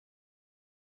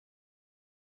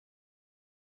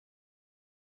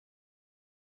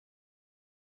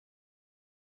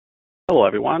Hello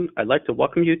everyone, I'd like to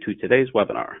welcome you to today's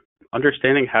webinar,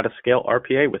 Understanding How to Scale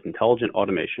RPA with Intelligent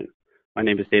Automation. My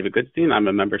name is David Goodstein. I'm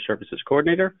a Member Services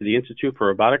Coordinator for the Institute for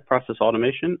Robotic Process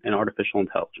Automation and Artificial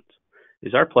Intelligence. It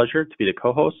is our pleasure to be the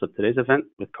co-host of today's event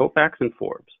with Kofax and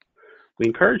Forbes. We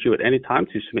encourage you at any time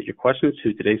to submit your questions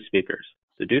to today's speakers.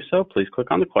 To do so, please click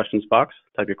on the questions box,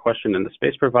 type your question in the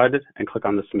space provided, and click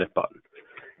on the submit button.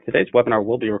 Today's webinar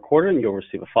will be recorded and you'll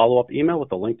receive a follow-up email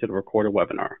with a link to the recorded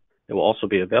webinar. It will also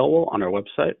be available on our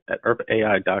website at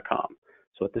IRPA.com.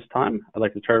 So at this time, I'd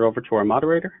like to turn it over to our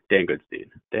moderator, Dan Goodstein.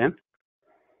 Dan?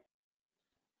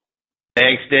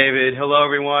 Thanks, David. Hello,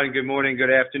 everyone. Good morning,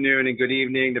 good afternoon, and good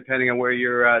evening, depending on where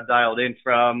you're dialed in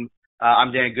from.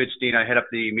 I'm Dan Goodstein. I head up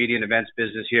the media and events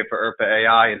business here for IRPA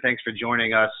AI, and thanks for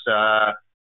joining us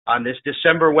on this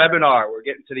December webinar. We're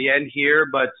getting to the end here,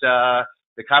 but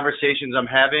the conversations I'm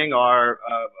having are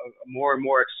more and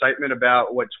more excitement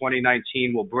about what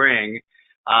 2019 will bring.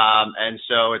 And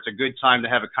so it's a good time to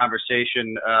have a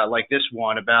conversation like this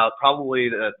one about probably,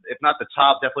 if not the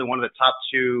top, definitely one of the top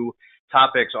two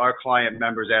topics our client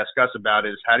members ask us about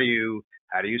is how do you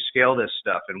scale this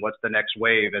stuff and what's the next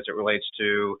wave as it relates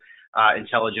to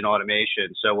intelligent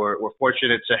automation. So we're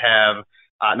fortunate to have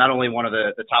not only one of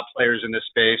the top players in this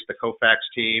space, the Kofax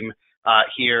team,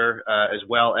 here, as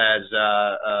well as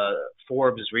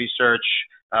Forbes research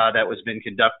that was been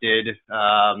conducted,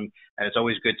 and it's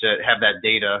always good to have that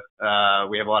data.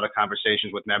 We have a lot of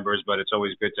conversations with members, but it's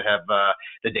always good to have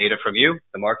the data from you,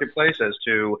 the marketplace, as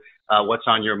to what's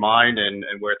on your mind and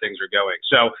where things are going.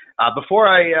 So before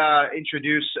I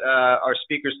introduce our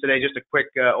speakers today, just a quick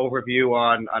overview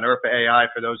on IRPA AI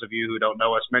for those of you who don't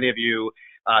know us. Many of you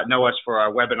know us for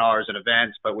our webinars and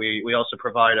events, but we also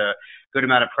provide a good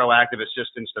amount of proactive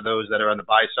assistance to those that are on the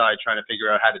buy side trying to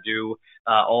figure out how to do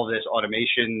all of this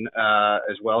automation,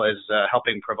 as well as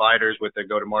helping providers with their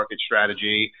go-to-market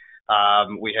strategy.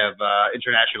 We have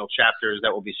international chapters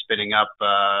that will be spinning up,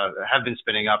 have been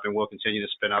spinning up, and will continue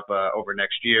to spin up over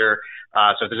next year.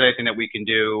 So if there's anything that we can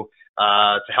do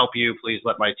to help you, please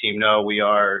let my team know. We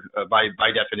are,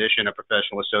 by definition, a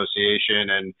professional association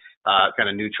and kind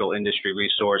of neutral industry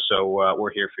resource, so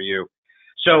we're here for you.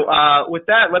 So with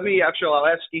that, I'll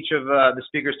ask each of the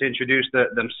speakers to introduce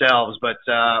themselves, but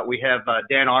we have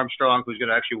Dan Armstrong, who's going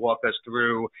to actually walk us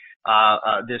through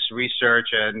this research,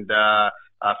 and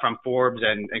from Forbes,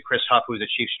 and Chris Huff, who's the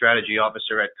Chief Strategy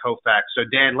Officer at Kofax. So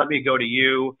Dan, let me go to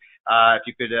you. If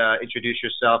you could introduce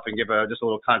yourself and give just a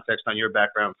little context on your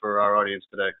background for our audience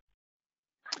today.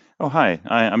 Oh, hi.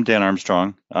 I'm Dan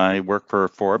Armstrong. I work for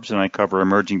Forbes, and I cover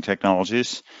emerging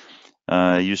technologies.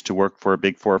 I used to work for a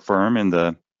Big Four firm in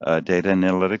the data and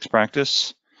analytics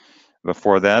practice.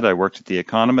 Before that, I worked at The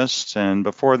Economist, and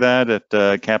before that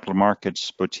at Capital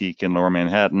Markets Boutique in Lower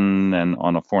Manhattan and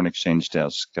on a foreign exchange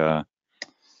desk.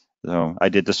 So I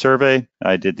did the survey,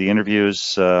 I did the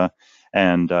interviews,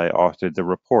 and I authored the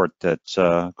report that's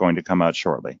going to come out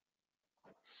shortly.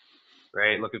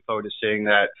 Great, looking forward to seeing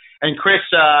that. And Chris,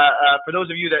 for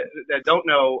those of you that don't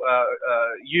know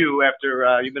you,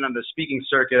 after you've been on the speaking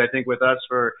circuit, I think, with us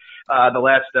for the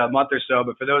last month or so,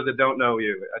 but for those that don't know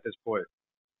you at this point.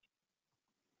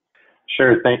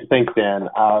 Sure, thanks, Dan.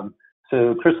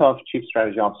 So Chris Huff, Chief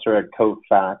Strategy Officer at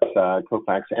Kofax,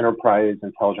 Kofax Enterprise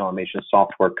Intelligent Automation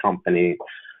Software Company.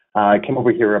 I came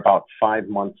over here about 5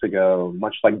 months ago,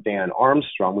 much like Dan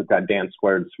Armstrong. We've got Dan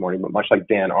squared this morning, but much like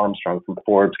Dan Armstrong from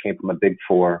Forbes, came from a Big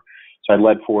Four. So I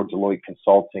led Forbes Deloitte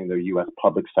Consulting, their U.S.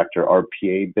 public sector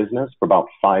RPA business, for about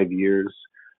 5 years.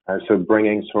 So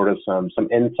bringing sort of some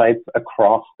insights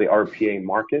across the RPA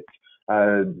market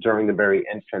during the very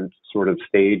infant sort of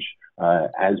stage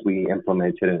as we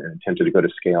implemented and attempted to go to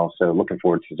scale. So looking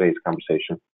forward to today's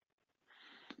conversation.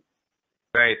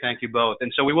 Great, thank you both.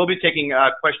 And so we will be taking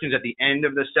questions at the end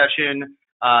of the session.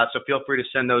 So feel free to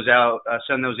send those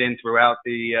in throughout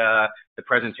the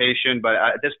presentation. But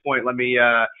at this point, let me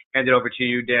hand it over to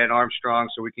you, Dan Armstrong,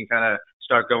 so we can kind of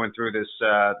start going through this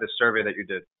survey that you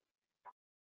did.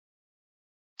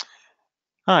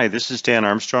 Hi, this is Dan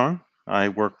Armstrong. I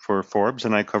work for Forbes,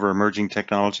 and I cover emerging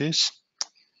technologies.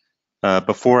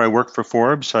 Before I worked for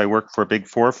Forbes, I worked for a Big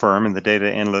Four firm in the data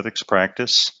analytics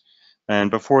practice. And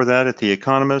before that, at The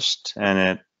Economist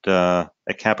and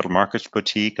at Capital Markets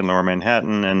Boutique in Lower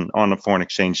Manhattan and on a foreign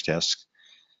exchange desk.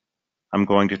 I'm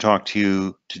going to talk to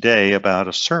you today about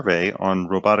a survey on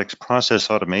robotics process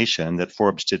automation that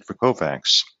Forbes did for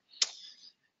Kofax.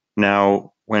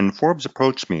 Now, when Forbes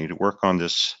approached me to work on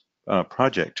this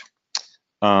project,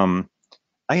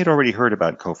 I had already heard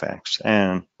about Kofax,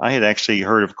 and I had actually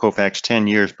heard of Kofax 10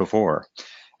 years before.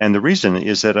 And the reason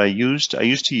is that I used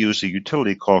to use a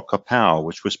utility called Kapow,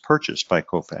 which was purchased by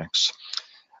Kofax.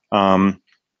 Kapow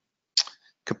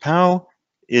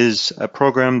is a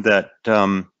program that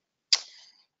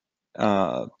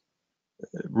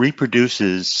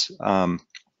reproduces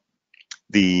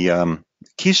the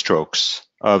keystrokes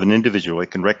of an individual.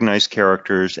 It can recognize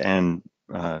characters and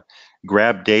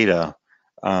grab data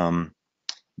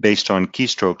based on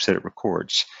keystrokes that it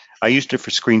records. I used it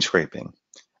for screen scraping.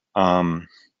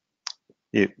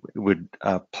 It would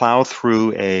plow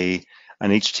through an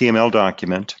HTML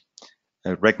document,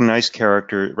 recognize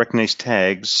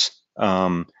tags,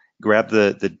 grab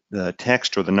the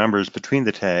text or the numbers between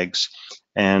the tags,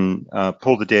 and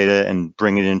pull the data and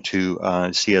bring it into a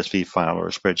CSV file or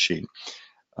a spreadsheet.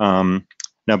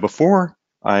 Now, before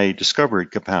I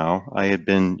discovered Kapow, I had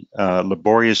been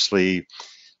laboriously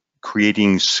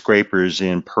creating scrapers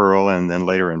in Perl and then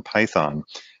later in Python.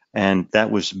 And that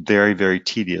was very, very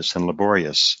tedious and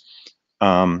laborious.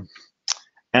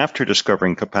 After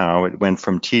discovering Kapow, it went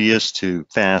from tedious to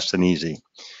fast and easy.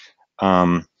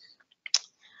 Now,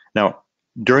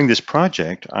 during this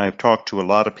project, I've talked to a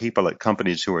lot of people at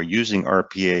companies who are using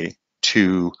RPA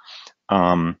to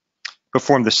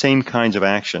perform the same kinds of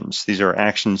actions. These are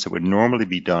actions that would normally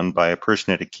be done by a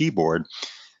person at a keyboard,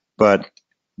 but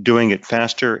doing it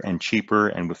faster and cheaper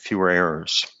and with fewer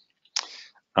errors.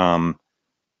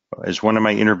 As one of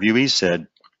my interviewees said,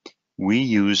 we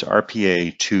use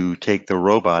RPA to take the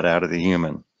robot out of the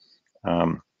human.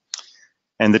 And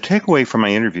the takeaway from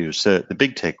my interviews, the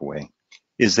big takeaway,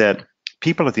 is that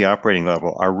people at the operating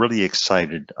level are really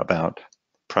excited about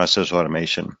process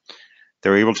automation.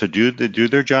 They're able to do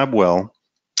their job well,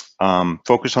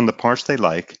 focus on the parts they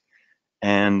like,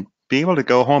 and be able to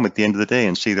go home at the end of the day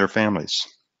and see their families.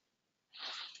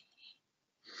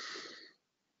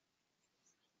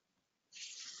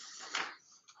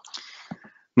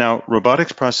 Now,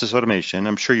 robotics process automation,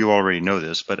 I'm sure you already know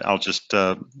this, but I'll just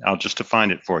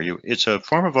define it for you. It's a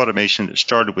form of automation that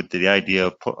started with the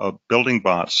idea of building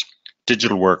bots,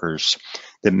 digital workers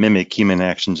that mimic human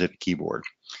actions at a keyboard.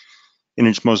 In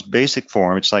its most basic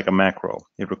form, it's like a macro.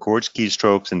 It records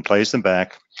keystrokes and plays them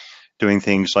back, doing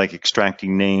things like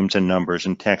extracting names and numbers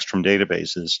and text from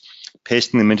databases,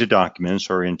 pasting them into documents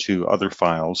or into other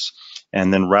files,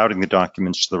 and then routing the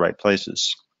documents to the right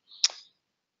places.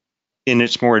 In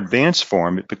its more advanced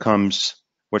form, it becomes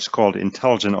what's called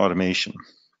intelligent automation.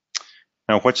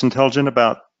 Now, what's intelligent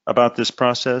about this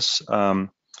process?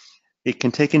 It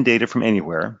can take in data from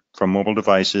anywhere, from mobile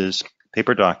devices,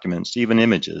 paper documents, even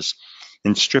images,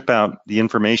 and strip out the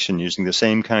information using the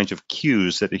same kinds of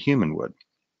cues that a human would.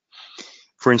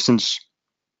 For instance,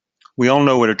 we all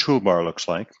know what a toolbar looks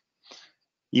like.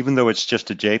 Even though it's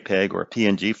just a JPEG or a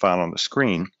PNG file on the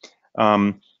screen,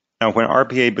 now, when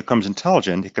RPA becomes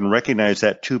intelligent, it can recognize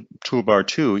that toolbar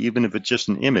too, even if it's just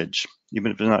an image,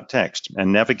 even if it's not text,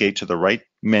 and navigate to the right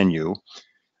menu,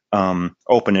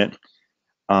 open it,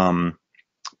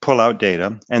 pull out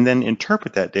data, and then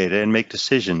interpret that data and make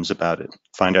decisions about it.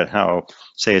 Find out how,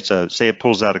 say it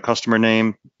pulls out a customer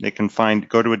name, it can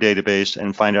go to a database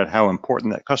and find out how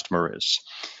important that customer is.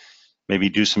 Maybe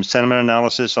do some sentiment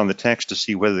analysis on the text to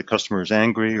see whether the customer is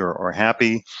angry or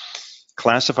happy.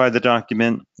 Classify the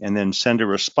document, and then send a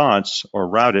response or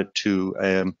route it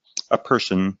to a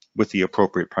person with the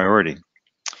appropriate priority.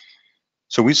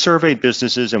 So we surveyed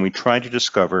businesses and we tried to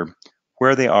discover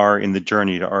where they are in the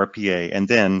journey to RPA and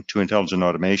then to intelligent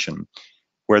automation,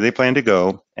 where they plan to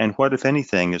go, and what, if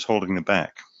anything, is holding them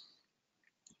back.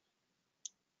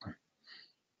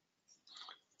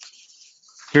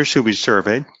 Here's who we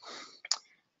surveyed.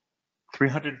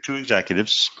 302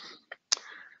 executives.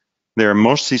 They're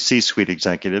mostly C-suite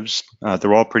executives.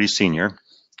 They're all pretty senior.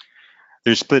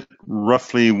 They're split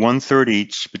roughly 1/3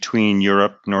 each between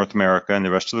Europe, North America, and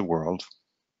the rest of the world.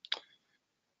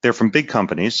 They're from big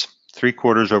companies,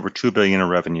 3/4 over $2 billion in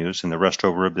revenues, and the rest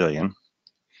over $1 billion.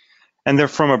 And they're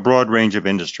from a broad range of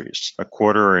industries.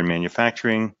 1/4 are in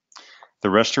manufacturing. The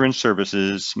rest are in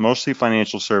services, mostly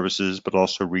financial services, but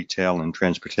also retail and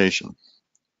transportation.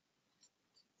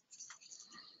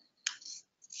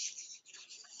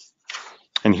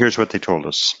 And here's what they told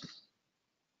us.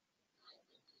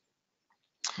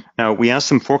 Now, we asked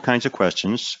them 4 kinds of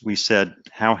questions. We said,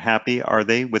 how happy are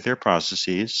they with their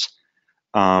processes?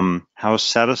 How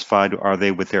satisfied are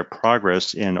they with their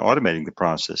progress in automating the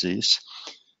processes?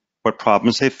 What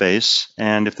problems they face?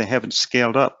 And if they haven't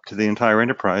scaled up to the entire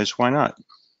enterprise, why not?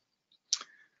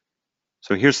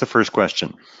 So here's the first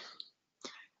question.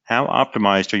 How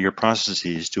optimized are your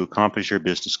processes to accomplish your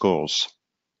business goals?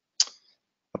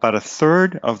 About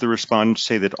 1/3 of the respondents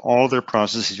say that all their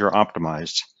processes are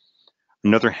optimized.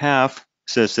 Another half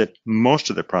says that most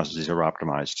of their processes are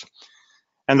optimized.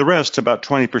 And the rest, about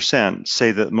 20%,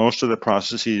 say that most of the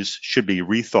processes should be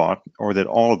rethought or that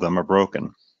all of them are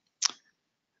broken.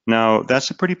 Now,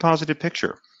 that's a pretty positive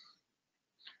picture.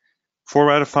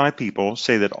 4 out of 5 people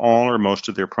say that all or most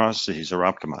of their processes are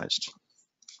optimized.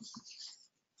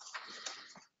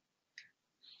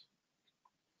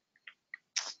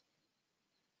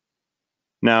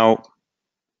 Now,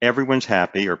 everyone's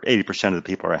happy, or 80% of the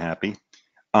people are happy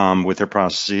with their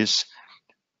processes,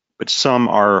 but some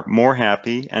are more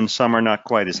happy and some are not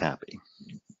quite as happy.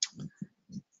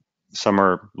 Some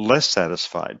are less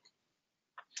satisfied.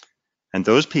 And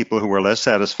those people who are less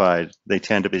satisfied, they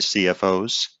tend to be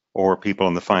CFOs or people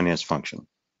in the finance function.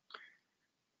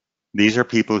 These are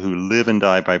people who live and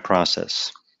die by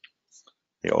process.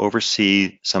 They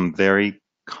oversee some very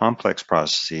complex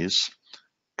processes,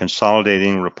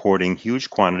 consolidating, reporting huge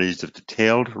quantities of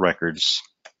detailed records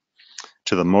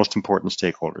to the most important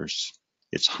stakeholders.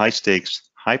 It's high stakes,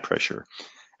 high pressure,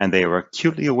 and they are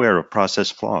acutely aware of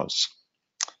process flaws.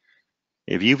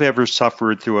 If you've ever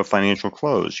suffered through a financial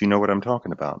close, you know what I'm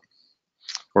talking about.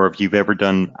 Or if you've ever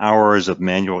done hours of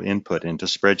manual input into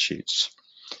spreadsheets.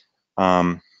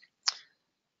 Now,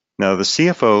 the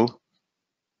CFO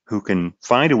who can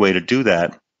find a way to do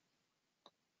that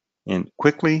and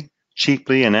quickly,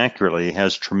 cheaply, and accurately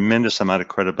has tremendous amount of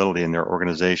credibility in their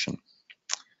organization.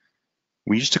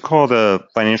 We used to call the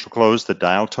financial close the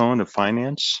dial tone of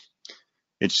finance.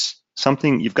 It's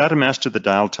something, you've got to master the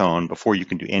dial tone before you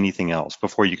can do anything else,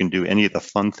 before you can do any of the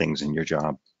fun things in your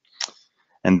job.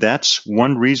 And that's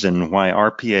one reason why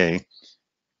RPA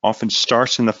often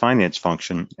starts in the finance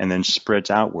function and then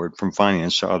spreads outward from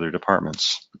finance to other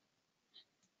departments.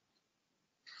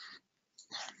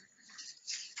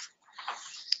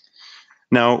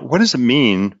 Now, what does it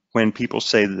mean when people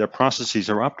say that their processes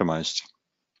are optimized?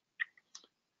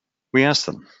 We asked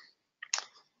them,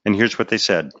 and here's what they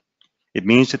said. It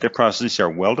means that their processes are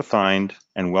well-defined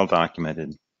and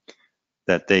well-documented,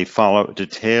 that they follow a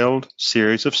detailed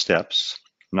series of steps,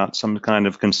 not some kind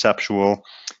of conceptual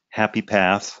happy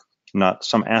path, not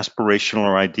some aspirational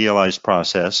or idealized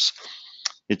process.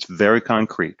 It's very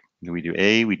concrete. We do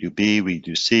A, we do B, we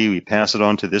do C, we pass it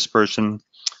on to this person,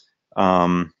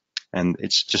 and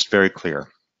it's just very clear.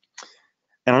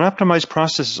 And an optimized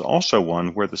process is also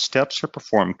one where the steps are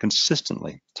performed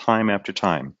consistently, time after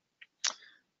time.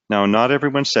 Now, not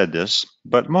everyone said this,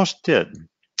 but most did.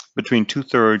 Between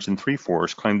 2/3 and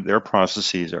 3/4 claim that their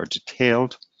processes are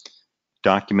detailed,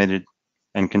 documented,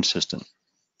 and consistent.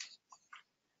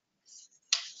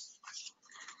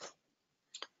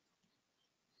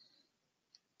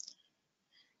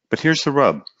 But here's the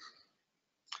rub.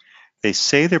 They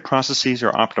say their processes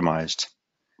are optimized,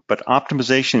 but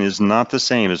optimization is not the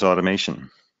same as automation.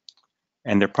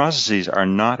 And their processes are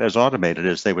not as automated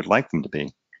as they would like them to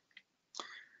be.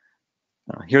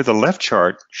 Now, here the left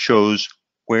chart shows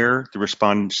where the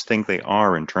respondents think they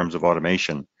are in terms of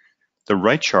automation. The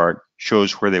right chart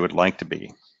shows where they would like to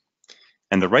be.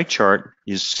 And the right chart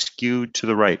is skewed to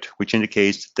the right, which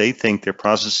indicates that they think their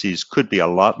processes could be a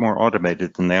lot more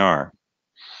automated than they are.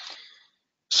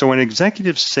 So when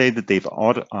executives say that they've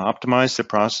optimized their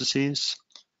processes,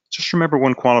 just remember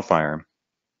one qualifier.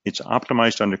 It's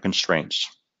optimized under constraints.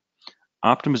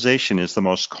 Optimization is the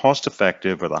most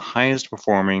cost-effective or the highest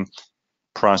performing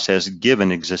process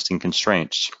given existing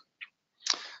constraints.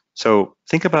 So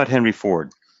think about Henry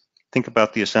Ford. Think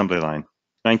about the assembly line,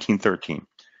 1913.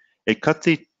 It cut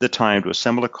the time to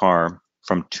assemble a car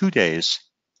from 2 days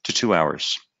to 2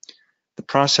 hours. The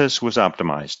process was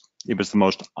optimized. It was the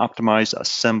most optimized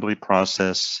assembly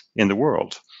process in the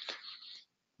world,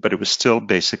 but it was still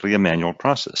basically a manual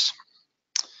process.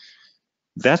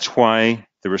 That's why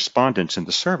the respondents in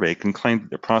the survey can claim that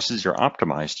their processes are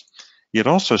optimized, yet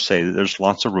also say that there's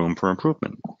lots of room for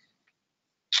improvement.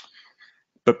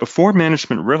 But before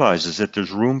management realizes that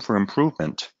there's room for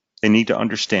improvement, they need to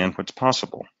understand what's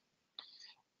possible.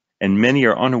 And many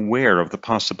are unaware of the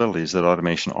possibilities that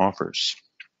automation offers.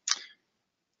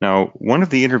 Now, one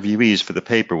of the interviewees for the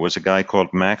paper was a guy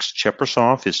called Max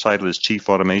Cheprasov. His title is Chief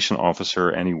Automation Officer,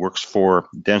 and he works for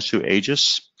Dentsu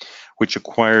Aegis, which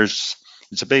acquires,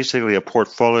 it's basically a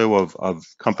portfolio of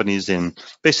companies in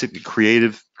basically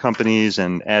creative companies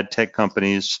and ad tech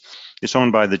companies. It's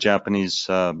owned by the Japanese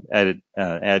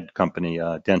ad company,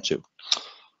 Dentsu.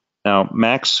 Now,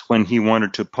 Max, when he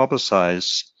wanted to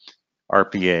publicize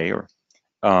RPA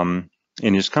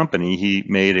in his company, he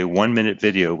made a 1-minute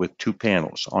video with 2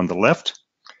 panels. On the left,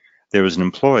 there was an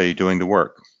employee doing the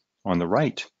work. On the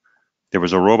right, there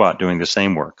was a robot doing the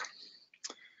same work.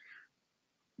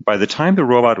 By the time the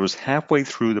robot was halfway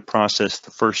through the process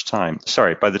the first time,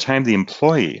 by the time the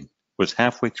employee was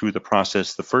halfway through the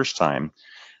process the first time,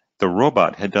 the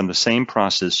robot had done the same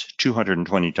process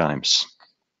 220 times.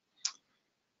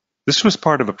 This was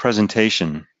part of a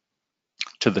presentation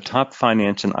to the top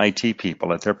finance and IT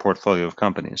people at their portfolio of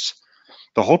companies.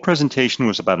 The whole presentation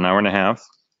was about an hour and a half,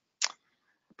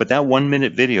 but that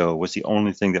 1-minute video was the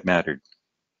only thing that mattered.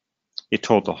 It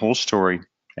told the whole story,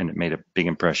 and it made a big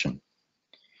impression.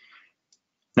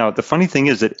 Now, the funny thing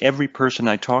is that every person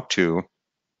I talked to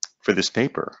for this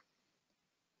paper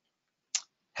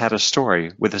had a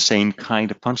story with the same kind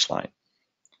of punchline.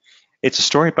 It's a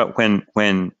story about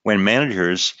when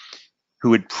managers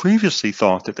who had previously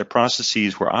thought that their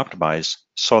processes were optimized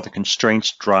saw the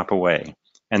constraints drop away,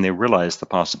 and they realized the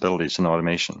possibilities in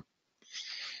automation.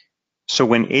 So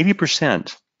when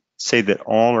 80% say that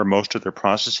all or most of their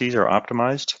processes are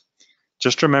optimized,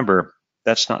 just remember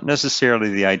that's not necessarily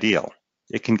the ideal.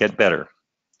 It can get better.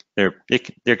 There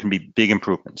can be big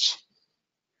improvements.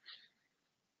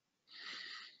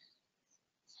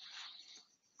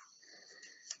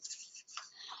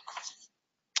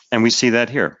 And we see that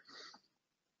here,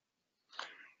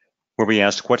 where we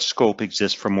ask what scope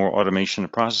exists for more automation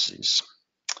of processes.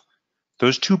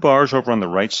 Those two bars over on the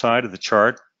right side of the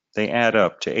chart, they add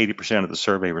up to 80% of the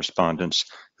survey respondents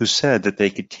who said that they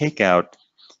could take out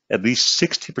at least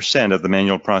 60% of the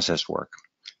manual process work.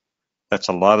 That's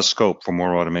a lot of scope for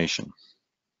more automation.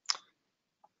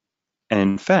 And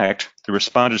in fact, the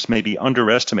respondents may be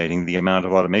underestimating the amount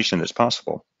of automation that's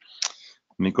possible.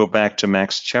 Let me go back to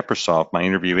Max Chepersov, my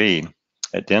interviewee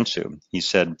at Dentsu. He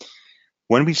said,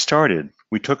 when we started,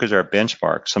 we took as our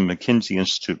benchmark some McKinsey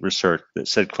Institute research that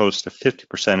said close to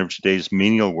 50% of today's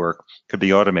menial work could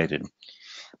be automated.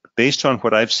 Based on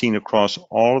what I've seen across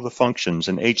all of the functions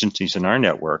and agencies in our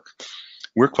network,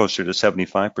 we're closer to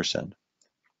 75%.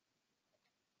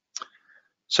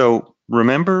 So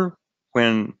remember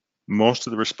when most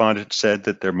of the respondents said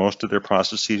that most of their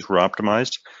processes were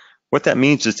optimized? What that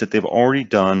means is that they've already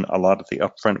done a lot of the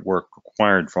upfront work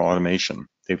required for automation.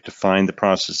 They've defined the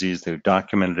processes, they've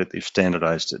documented it, they've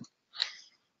standardized it.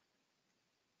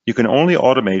 You can only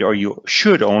automate, or you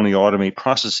should only automate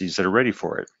processes that are ready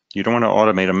for it. You don't want to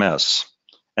automate a mess.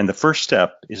 And the first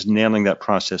step is nailing that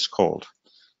process cold.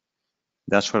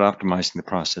 That's what optimizing the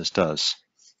process does.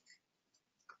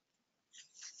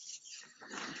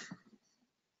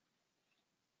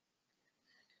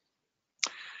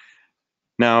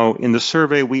 Now, in the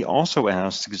survey, we also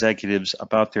asked executives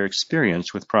about their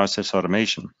experience with process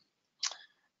automation.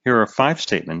 Here are 5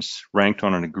 statements ranked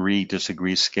on an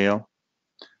agree-disagree scale.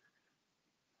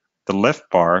 The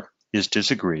left bar is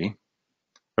disagree.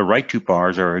 The right 2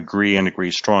 bars are agree and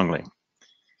agree strongly.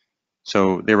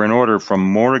 So they're in order from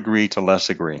more agree to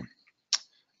less agree.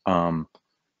 90%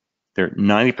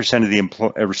 of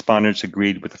the respondents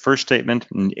agreed with the first statement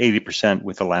and 80%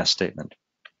 with the last statement.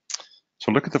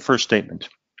 So look at the first statement.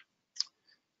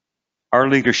 Our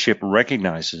leadership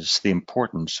recognizes the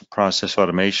importance of process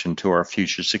automation to our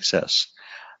future success.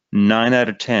 9 out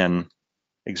of 10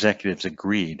 executives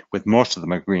agreed, with most of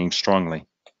them agreeing strongly.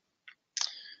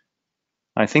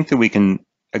 I think that we can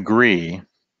agree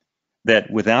that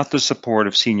without the support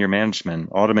of senior management,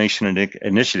 automation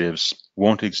initiatives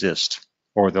won't exist,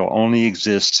 or they'll only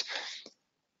exist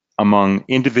among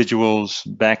individuals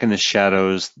back in the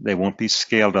shadows. They won't be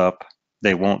scaled up.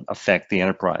 They won't affect the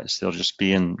enterprise. They'll just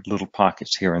be in little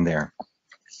pockets here and there.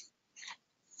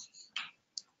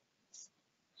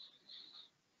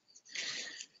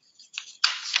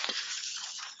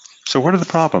 So what are the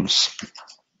problems?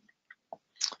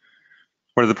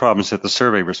 What are the problems that the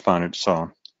survey respondents saw?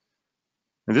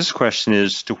 And this question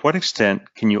is, to what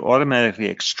extent can you automatically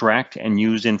extract and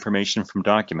use information from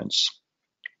documents?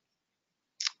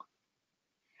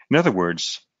 In other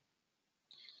words,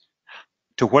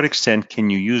 to what extent can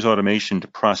you use automation to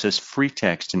process free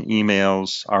text in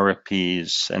emails,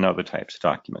 RFPs, and other types of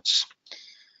documents?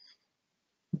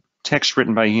 Text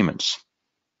written by humans.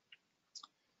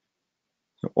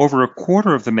 Over a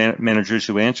quarter of the managers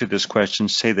who answered this question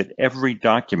say that every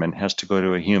document has to go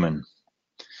to a human.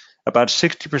 About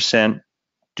 60%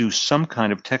 do some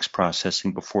kind of text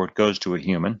processing before it goes to a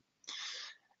human.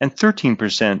 And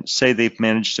 13% say they've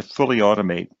managed to fully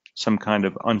automate some kind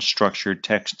of unstructured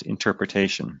text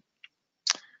interpretation.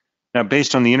 Now,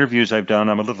 based on the interviews I've done,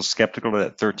 I'm a little skeptical of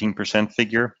that 13%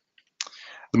 figure.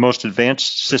 The most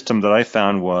advanced system that I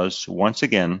found was, once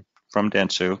again, from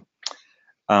Dentsu,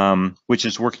 which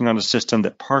is working on a system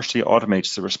that partially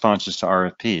automates the responses to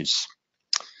RFPs.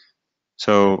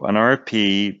 So an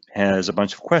RFP has a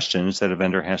bunch of questions that a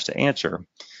vendor has to answer,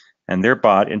 and their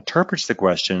bot interprets the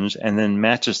questions and then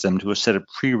matches them to a set of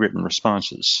pre-written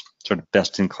responses, sort of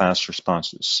best-in-class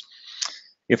responses.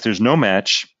 If there's no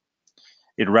match,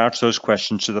 it routes those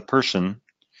questions to the person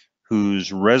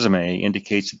whose resume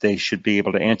indicates that they should be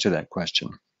able to answer that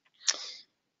question.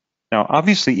 Now,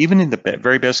 obviously, even in the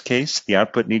very best case, the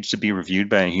output needs to be reviewed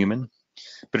by a human,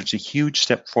 but it's a huge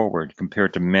step forward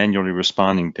compared to manually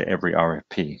responding to every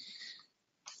RFP.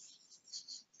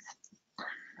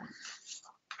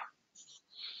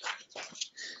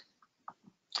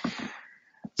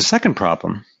 The second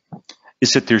problem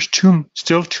is that there's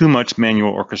still too much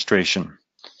manual orchestration.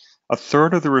 A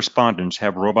third of the respondents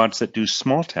have robots that do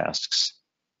small tasks,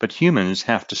 but humans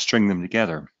have to string them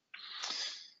together.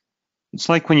 It's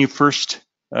like when you first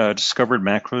discovered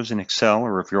macros in Excel,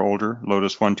 or if you're older,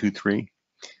 Lotus 1, 2, 3.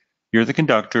 You're the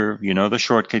conductor, you know the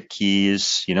shortcut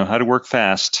keys, you know how to work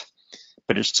fast,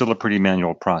 but it's still a pretty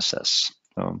manual process.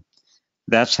 So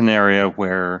that's an area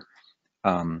where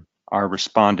our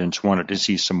respondents wanted to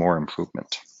see some more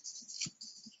improvement.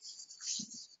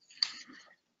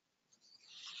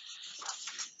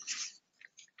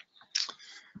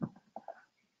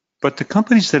 But the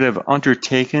companies that have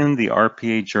undertaken the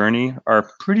RPA journey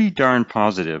are pretty darn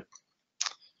positive.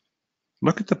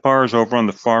 Look at the bars over on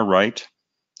the far right.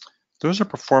 Those are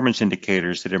performance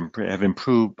indicators that have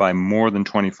improved by more than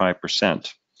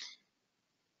 25%.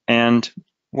 And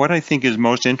what I think is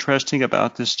most interesting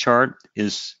about this chart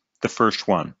is the first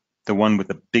one, the one with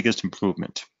the biggest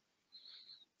improvement.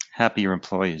 Happier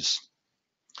employees.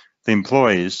 The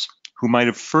employees who might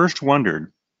have first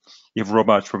wondered if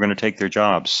robots were going to take their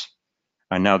jobs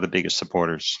are now the biggest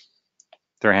supporters.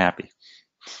 They're happy.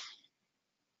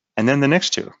 And then the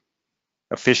next two,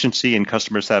 efficiency and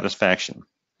customer satisfaction.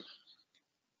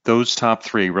 Those top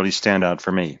three really stand out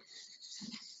for me.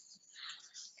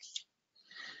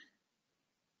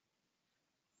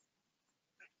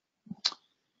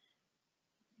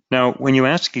 Now, when you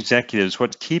ask executives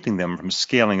what's keeping them from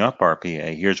scaling up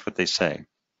RPA, here's what they say.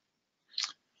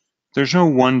 There's no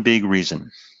one big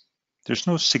reason. There's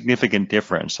no significant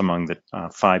difference among the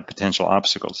 5 potential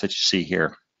obstacles that you see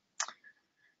here.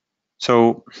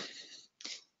 So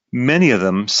many of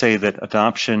them say that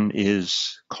adoption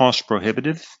is cost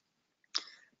prohibitive,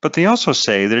 but they also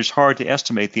say that it's hard to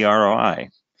estimate the ROI.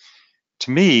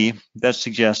 To me, that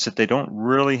suggests that they don't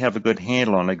really have a good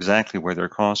handle on exactly where their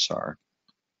costs are.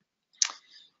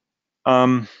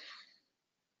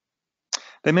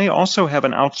 They may also have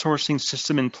an outsourcing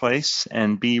system in place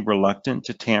and be reluctant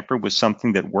to tamper with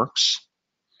something that works.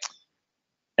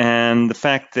 And the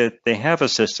fact that they have a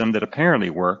system that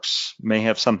apparently works may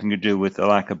have something to do with the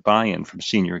lack of buy-in from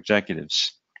senior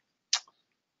executives.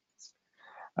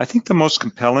 I think the most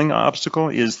compelling obstacle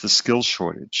is the skills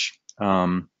shortage.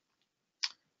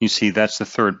 You see, that's the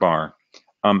third bar.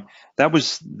 That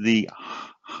was the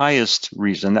highest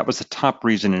reason. That was the top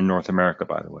reason in North America,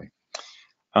 by the way.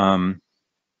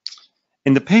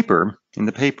 In the paper,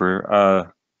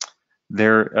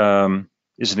 there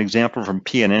is an example from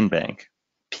P&N Bank,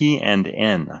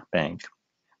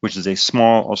 which is a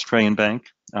small Australian bank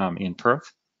in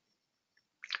Perth.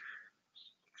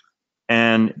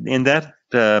 And in that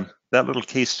little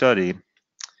case study,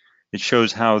 it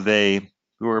shows how they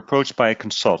were approached by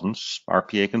consultants,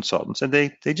 RPA consultants, and they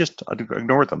just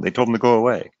ignored them. They told them to go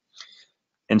away.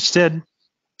 Instead,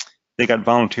 they got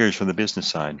volunteers from the business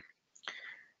side.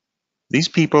 These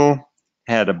people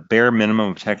had a bare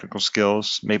minimum of technical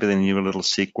skills. Maybe they knew a little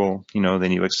SQL, they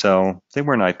knew Excel. They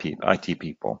weren't IT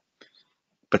people,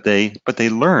 but they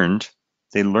learned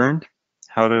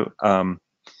how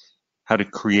to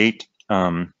create,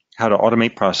 how to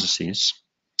automate processes.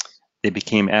 They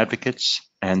became advocates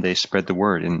and they spread the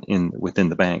word within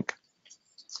the bank.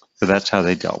 So that's how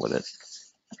they dealt with it.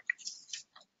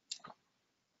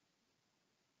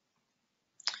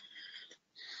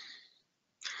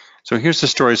 So here's the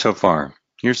story so far.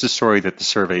 Here's the story that the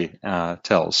survey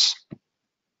tells.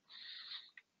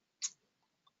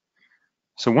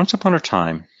 So once upon a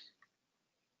time,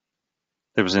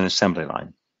 there was an assembly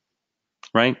line,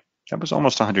 right? That was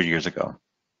almost 100 years ago.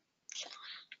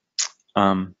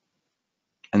 And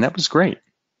that was great.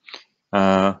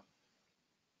 It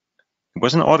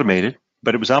wasn't automated,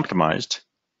 but it was optimized.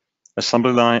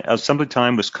 Assembly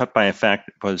time was cut by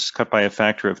a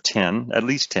factor of 10, at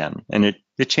least 10, and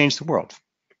it changed the world.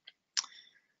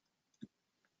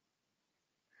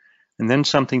 And then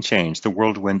something changed. The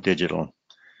world went digital,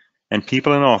 and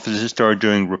people in offices started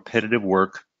doing repetitive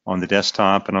work on the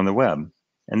desktop and on the web,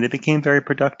 and they became very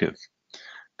productive,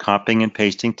 copying and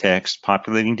pasting text,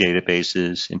 populating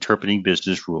databases, interpreting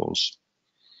business rules.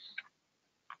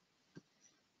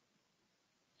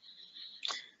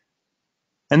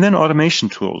 And then automation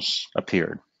tools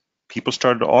appeared. People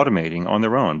started automating on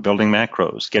their own, building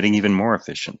macros, getting even more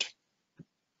efficient.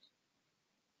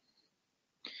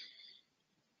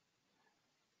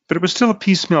 But it was still a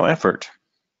piecemeal effort.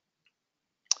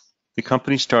 The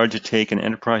company started to take an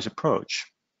enterprise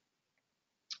approach,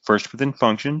 first within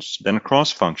functions, then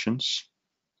across functions,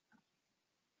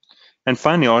 and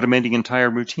finally automating entire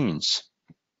routines.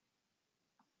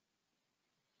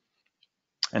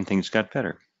 And things got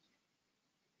better.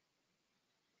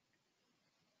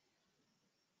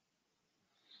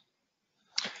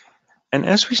 And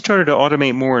as we started to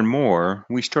automate more and more,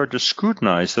 we started to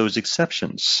scrutinize those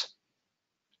exceptions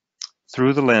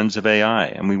through the lens of AI,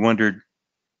 and we wondered,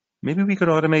 maybe we could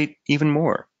automate even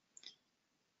more.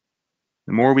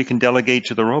 The more we can delegate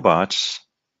to the robots,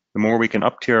 the more we can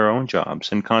up-tier our own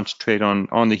jobs and concentrate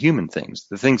on the human things,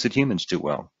 the things that humans do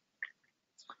well.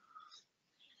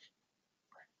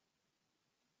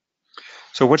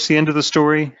 So what's the end of the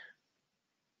story?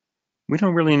 We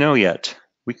don't really know yet.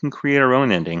 We can create our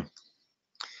own ending.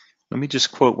 Let me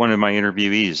just quote one of my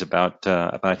interviewees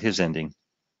about his ending.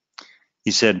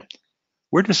 He said,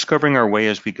 "We're discovering our way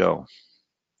as we go,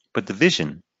 but the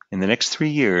vision in the next 3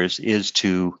 years is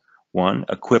to, 1,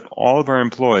 equip all of our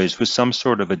employees with some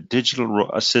sort of a digital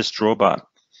robot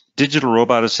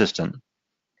assistant,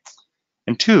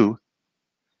 and 2,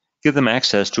 give them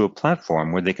access to a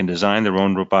platform where they can design their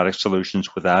own robotic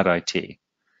solutions without IT."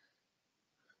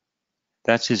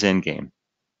 That's his end game.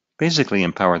 Basically,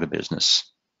 empower the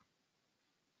business.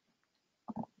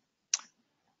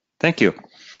 Thank you.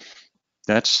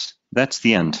 That's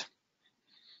the end.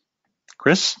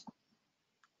 Chris?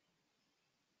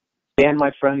 Dan,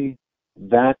 my friend,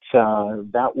 that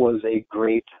was a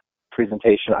great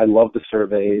presentation. I love the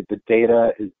survey. The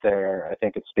data is there. I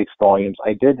think it speaks volumes.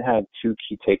 I did have 2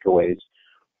 key takeaways.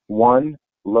 One,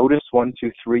 Lotus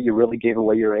 123. You really gave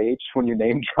away your age when you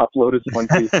name dropped Lotus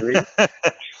 123.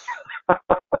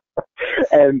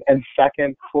 and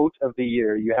second, quote of the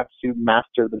year: you have to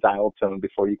master the dial tone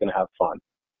before you can have fun.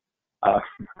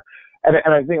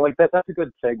 And I think like that's a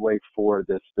good segue for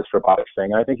this robotics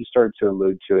thing. And I think you started to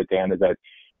allude to it, Dan, is that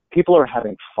people are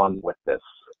having fun with this,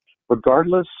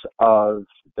 regardless of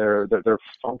their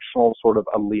functional sort of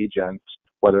allegiance,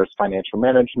 whether it's financial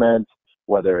management,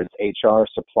 whether it's HR,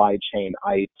 supply chain,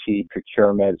 IT,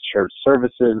 procurement, shared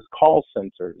services, call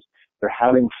centers. They're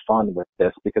having fun with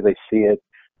this because they see it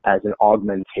as an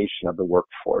augmentation of the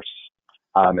workforce.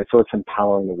 And so it's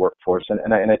empowering the workforce.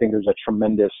 And I think there's a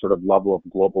tremendous sort of level of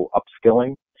global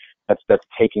upskilling that's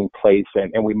taking place,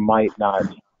 and we might not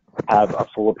have a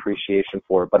full appreciation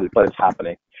for it, but it's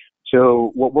happening.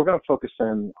 So what we're going to focus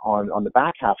in on the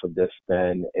back half of this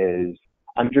then is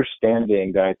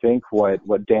understanding that I think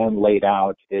what Dan laid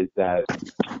out is that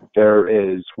there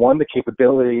is, 1, the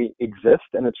capability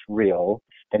exists and it's real,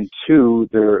 and 2,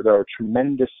 there are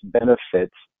tremendous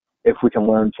benefits if we can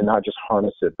learn to not just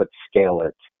harness it, but scale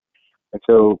it. And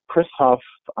so Chris Huff,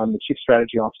 I'm the Chief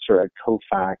Strategy Officer at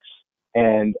Kofax,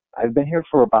 and I've been here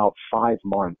for about 5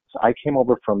 months. I came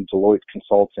over from Deloitte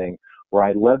Consulting, where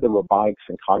I led the robotics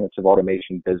and cognitive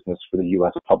automation business for the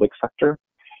U.S. public sector.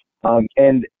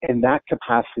 And in that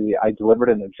capacity, I delivered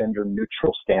in a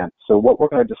vendor-neutral stance. So what we're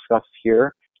going to discuss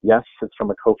here, yes, it's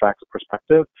from a Kofax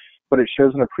perspective, but it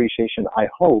shows an appreciation, I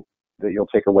hope, that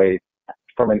you'll take away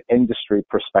from an industry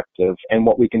perspective and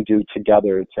what we can do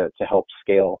together to help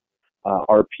scale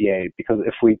RPA. Because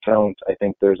if we don't, I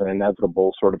think there's an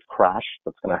inevitable sort of crash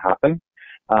that's going to happen,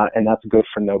 and that's good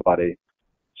for nobody.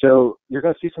 So you're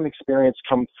going to see some experience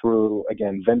come through,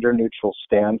 again, vendor-neutral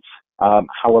stance.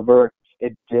 However,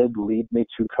 it did lead me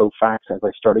to Kofax as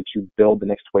I started to build the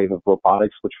next wave of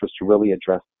robotics, which was to really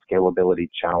address scalability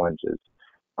challenges.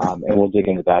 And we'll dig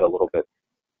into that a little bit.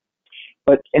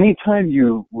 But anytime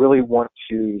you really want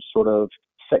to sort of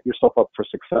set yourself up for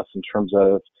success in terms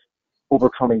of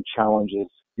overcoming challenges,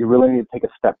 you really need to take a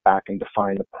step back and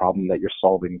define the problem that you're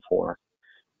solving for.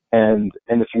 And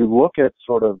if you look at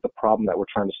sort of the problem that we're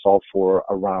trying to solve for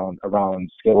around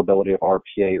scalability of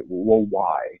RPA, well,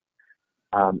 why?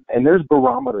 And there's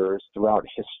barometers throughout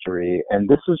history, and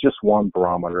this is just one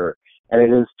barometer, and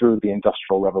it is through the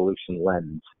Industrial Revolution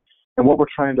lens. And what we're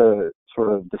trying to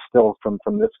sort of distill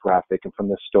from this graphic and from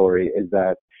this story is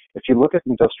that if you look at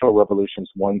Industrial Revolutions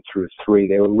 1 through 3,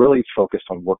 they were really focused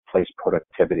on workplace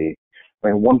productivity.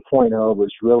 I mean, 1.0 was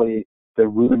really the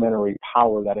rudimentary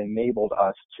power that enabled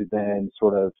us to then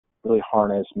sort of really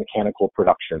harness mechanical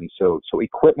production. So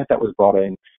equipment that was brought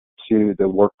in to the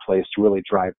workplace to really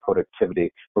drive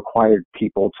productivity required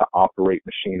people to operate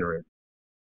machinery.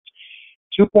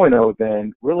 2.0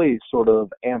 then really sort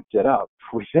of amped it up.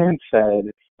 We then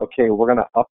said, okay, we're going to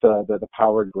up the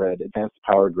power grid, advance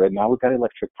the power grid. Now we've got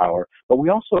electric power, but we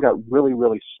also got really,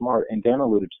 really smart, and Dan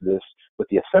alluded to this with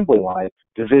the assembly line,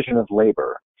 division of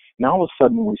labor. now all of a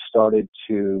sudden we started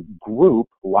to group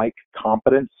like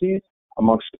competencies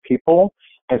amongst people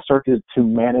and started to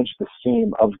manage the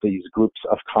theme of these groups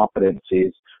of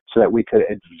competencies so that we could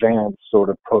advance sort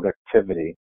of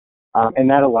productivity. And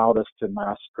that allowed us to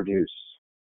mass produce.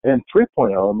 And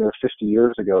 3.0, a mere 50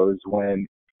 years ago, is when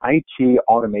IT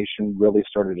automation really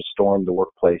started to storm the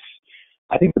workplace.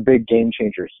 I think the big game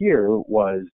changer here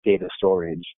was data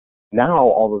storage. Now,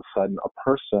 all of a sudden, a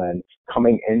person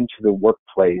coming into the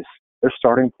workplace, their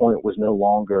starting point was no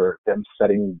longer them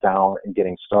sitting down and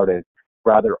getting started.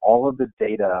 Rather, all of the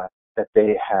data that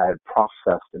they had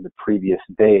processed in the previous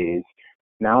days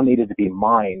now needed to be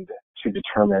mined to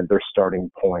determine their starting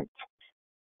point.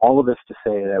 All of this to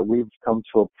say that we've come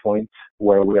to a point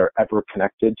where we are ever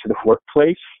connected to the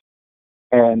workplace,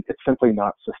 and it's simply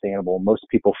not sustainable. Most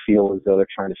people feel as though they're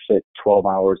trying to fit 12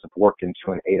 hours of work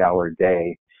into an 8-hour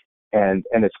day, and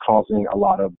it's causing a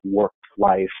lot of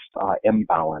work-life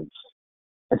imbalance.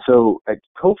 And so at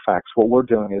Kofax, what we're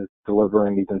doing is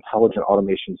delivering these intelligent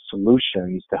automation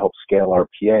solutions to help scale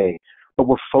RPA, but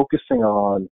we're focusing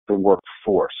on the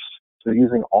workforce. So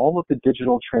using all of the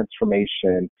digital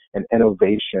transformation and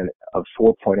innovation of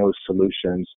 4.0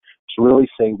 solutions to really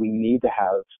say we need to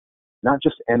have not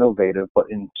just innovative, but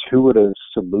intuitive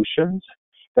solutions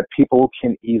that people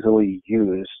can easily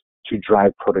use to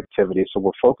drive productivity. So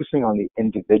we're focusing on the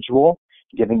individual,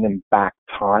 giving them back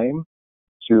time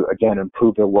to, again,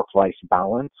 improve their work-life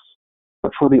balance.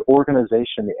 But for the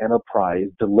organization, the enterprise,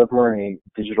 delivering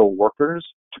digital workers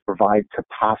to provide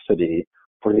capacity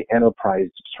for the enterprise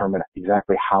to determine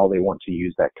exactly how they want to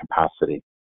use that capacity.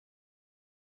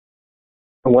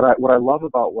 And what I love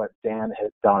about what Dan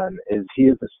has done is he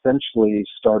has essentially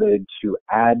started to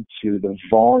add to the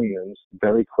volumes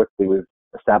very quickly. We've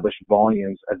established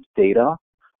volumes of data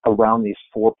around these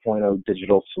 4.0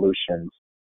 digital solutions.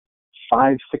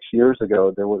 5-6 years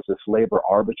ago, there was this labor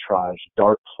arbitrage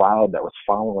dark cloud that was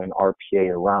following RPA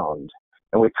around.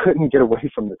 And we couldn't get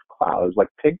away from this cloud. It was like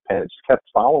Pigpen, it just kept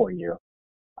following you.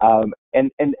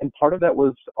 And part of that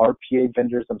was RPA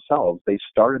vendors themselves. They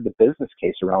started the business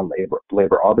case around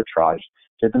labor arbitrage,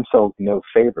 did themselves no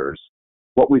favors.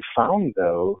 What we found,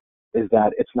 though, is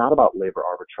that it's not about labor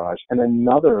arbitrage. And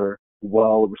another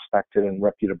well-respected and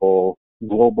reputable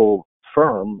global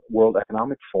firm, World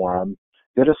Economic Forum,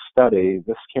 did a study.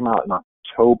 This came out in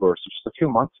October, so just a few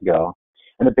months ago,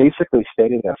 and it basically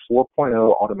stated that 4.0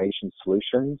 automation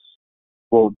solutions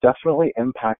will definitely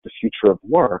impact the future of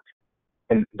work.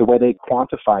 And the way they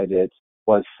quantified it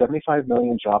was 75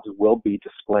 million jobs will be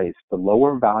displaced. The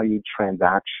lower value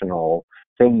transactional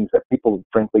things that people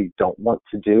frankly don't want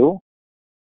to do,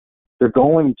 they're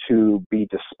going to be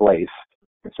displaced.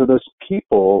 And so those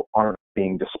people aren't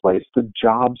being displaced. The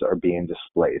jobs are being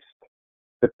displaced.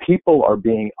 The people are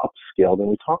being upskilled, and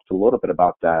we talked a little bit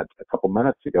about that a couple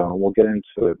minutes ago, and we'll get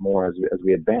into it more as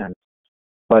we advance.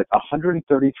 But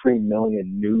 133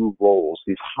 million new roles,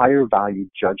 these higher value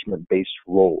judgment-based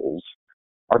roles,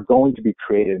 are going to be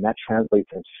created, and that translates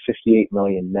into 58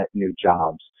 million net new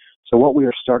jobs. So what we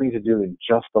are starting to do in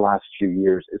just the last few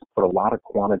years is put a lot of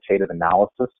quantitative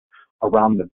analysis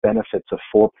around the benefits of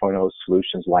 4.0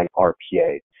 solutions like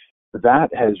RPA. That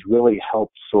has really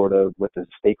helped sort of with the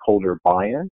stakeholder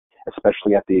buy-in,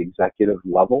 especially at the executive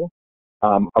level,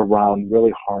 around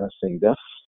really harnessing this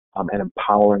and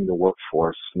empowering the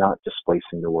workforce, not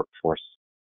displacing the workforce.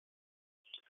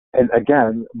 And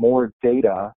again, more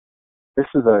data. This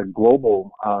is a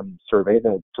global survey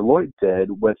that Deloitte did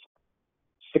with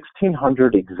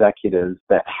 1,600 executives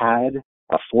that had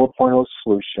a 4.0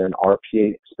 solution,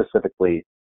 RPA specifically,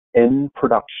 in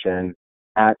production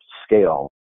at scale.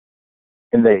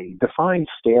 And they define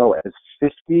scale as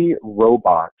 50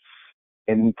 robots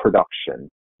in production,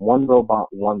 one robot,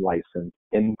 one license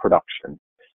in production.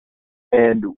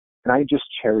 And I just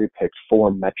cherry picked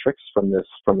 4 metrics from this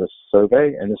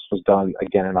survey, and this was done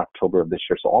again in October of this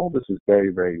year. So all of this is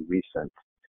very, very recent.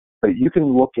 But you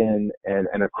can look in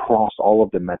and across all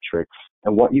of the metrics,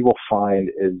 and what you will find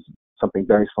is something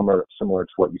very similar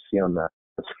to what you see on the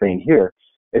screen here,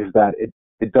 is that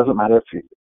it doesn't matter if you're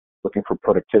looking for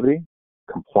productivity,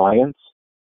 compliance,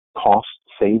 cost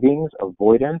savings,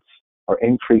 avoidance, or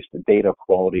increased data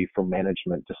quality for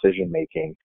management decision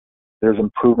making. There's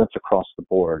improvements across the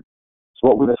board. So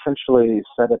what we've essentially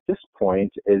said at this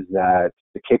point is that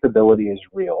the capability is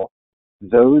real.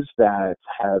 Those that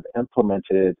have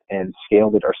implemented and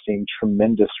scaled it are seeing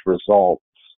tremendous results.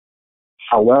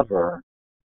 However,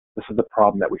 this is the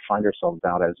problem that we find ourselves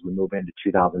out as we move into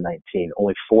 2019.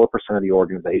 Only 4% of the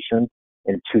organization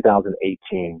in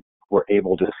 2018 were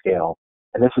able to scale.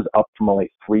 And this is up from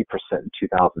only 3% in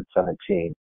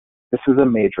 2017. This is a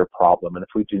major problem, and if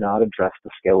we do not address the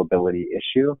scalability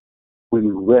issue, we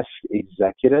risk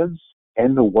executives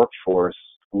and the workforce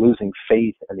losing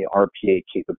faith in the RPA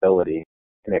capability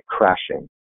and it crashing.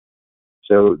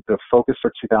 So the focus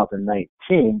for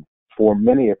 2019 for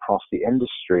many across the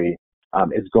industry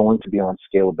is going to be on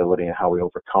scalability and how we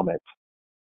overcome it.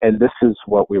 And this is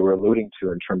what we were alluding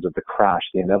to in terms of the crash,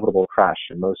 the inevitable crash.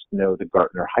 And most know the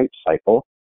Gartner hype cycle.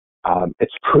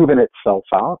 It's proven itself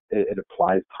out. It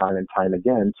applies time and time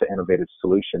again to innovative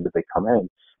solutions as they come in.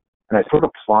 And I sort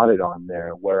of plotted on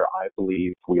there where I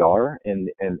believe we are in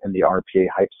the RPA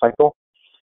hype cycle.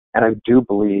 And I do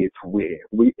believe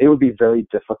it would be very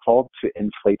difficult to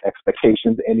inflate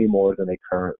expectations any more than they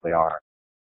currently are.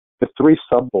 The three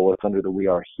sub-bullets under the "we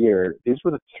are here," these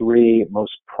were the three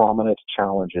most prominent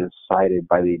challenges cited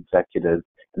by the executives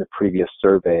in the previous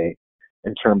survey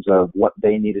in terms of what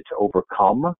they needed to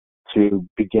overcome to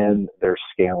begin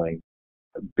scaling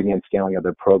of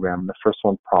their program. The first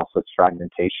one, process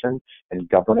fragmentation and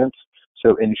governance.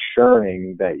 So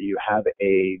ensuring that you have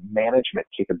a management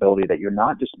capability, that you're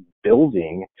not just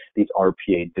building these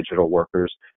RPA digital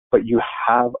workers, but you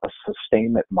have a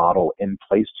sustainment model in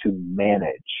place to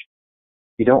manage.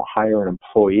 You don't hire an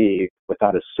employee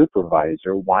without a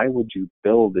supervisor. Why would you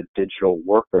build a digital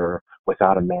worker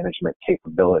without a management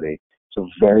capability? So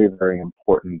very, very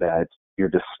important that you're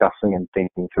discussing and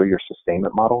thinking through your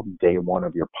sustainment model day one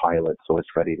of your pilot so it's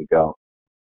ready to go.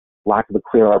 Lack of a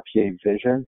clear RPA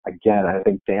vision. Again, I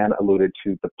think Dan alluded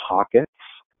to the pockets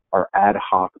or ad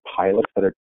hoc pilots that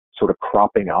are sort of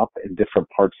cropping up in different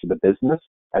parts of the business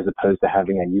as opposed to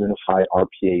having a unified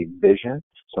RPA vision,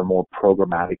 so a more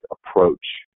programmatic approach.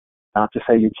 Not to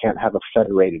say you can't have a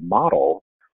federated model,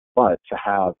 but to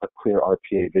have a clear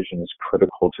RPA vision is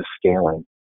critical to scaling.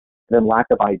 And then lack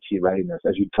of IT readiness.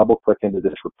 As you double click into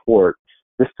this report,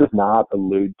 this does not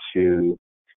allude to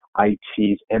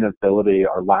IT's inability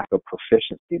or lack of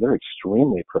proficiency. They're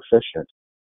extremely proficient.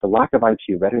 The lack of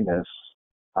IT readiness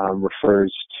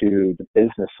refers to the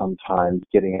business sometimes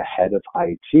getting ahead of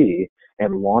IT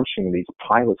and launching these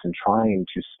pilots and trying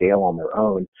to scale on their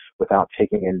own without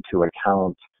taking into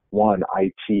account, one,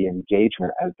 IT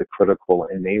engagement as the critical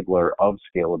enabler of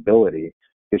scalability.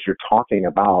 Because you're talking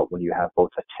about when you have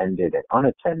both attended and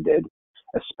unattended,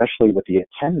 especially with the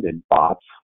attended bots,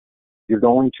 you're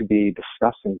going to be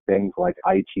discussing things like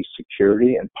IT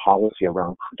security and policy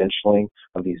around credentialing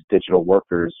of these digital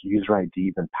workers, user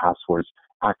IDs and passwords,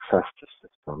 access to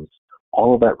systems.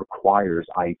 All of that requires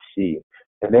IT.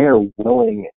 And they are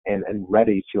willing and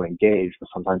ready to engage, but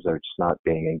sometimes they're just not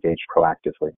being engaged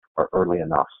proactively or early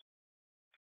enough.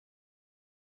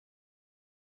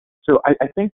 So I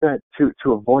think that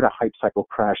to avoid a hype cycle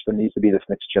crash, there needs to be this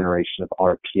next generation of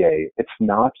RPA. It's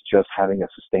not just having a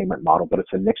sustainment model, but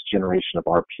it's a next generation of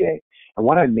RPA. And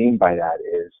what I mean by that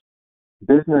is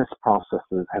business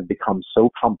processes have become so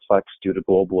complex due to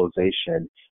globalization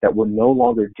that we're no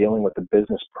longer dealing with a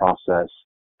business process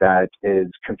that is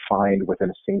confined within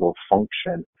a single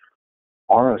function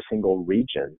or a single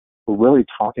region. We're really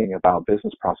talking about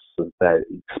business processes that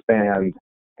expand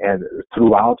and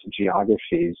throughout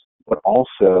geographies, but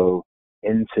also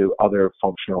into other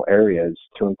functional areas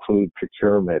to include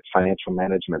procurement, financial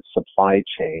management, supply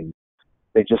chain.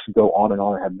 They just go on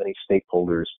and have many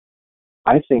stakeholders.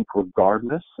 I think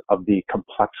regardless of the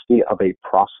complexity of a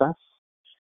process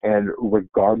and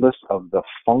regardless of the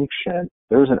function,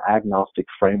 there's an agnostic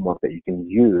framework that you can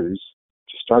use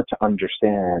to start to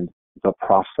understand the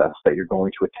process that you're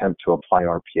going to attempt to apply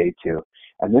RPA to.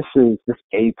 And this is this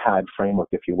APAD framework,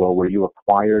 if you will, where you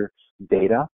acquire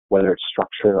data, whether it's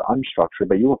structured or unstructured,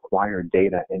 but you acquire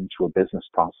data into a business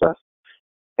process.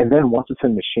 And then once it's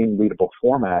in machine readable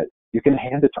format, you can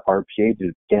hand it to RPA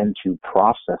to begin to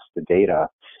process the data,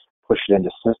 push it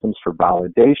into systems for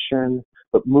validation,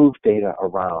 but move data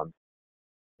around.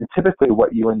 And typically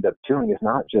what you end up doing is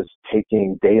not just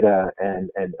taking data and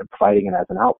providing it as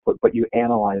an output, but you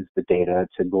analyze the data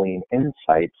to glean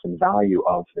insights and value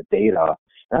of the data.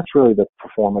 And that's really the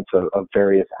performance of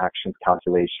various actions,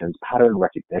 calculations, pattern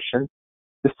recognition.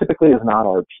 This typically is not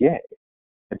RPA.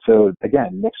 And so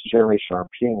again, next generation RPA,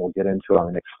 and we'll get into it on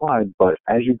the next slide, but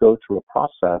as you go through a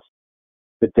process,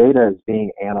 the data is being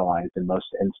analyzed in most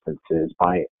instances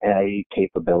by a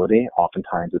capability.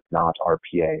 Oftentimes it's not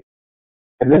RPA.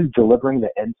 And then delivering the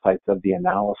insights of the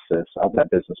analysis of that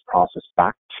business process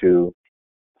back to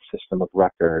a system of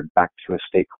record, back to a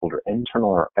stakeholder, internal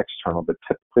or external, but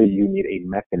typically you need a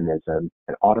mechanism,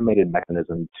 an automated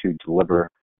mechanism to deliver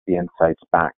the insights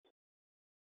back.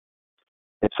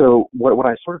 And so what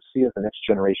I sort of see as the next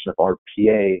generation of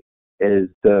RPA is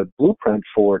the blueprint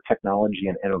for technology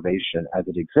and innovation as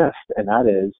it exists, and that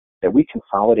is that we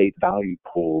consolidate value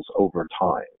pools over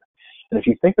time. And if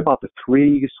you think about the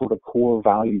three sort of core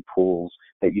value pools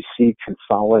that you see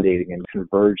consolidating and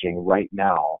converging right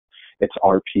now, it's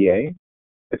RPA,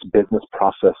 it's business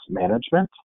process management,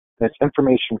 and it's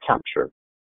information capture.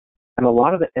 And a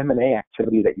lot of the M&A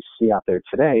activity that you see out there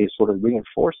today sort of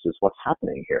reinforces what's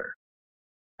happening here.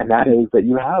 And that is that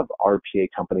you have RPA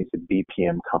companies and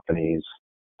BPM companies.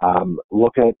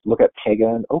 Look at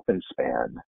Pega and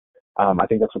OpenSpan. I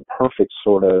think that's a perfect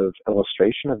sort of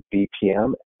illustration of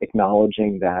BPM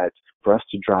acknowledging that for us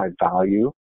to drive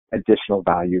value, additional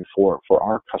value for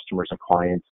our customers and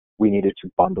clients, we needed to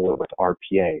bundle it with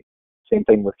RPA. Same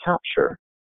thing with capture.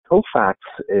 Kofax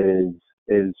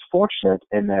is fortunate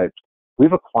in that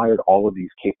we've acquired all of these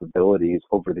capabilities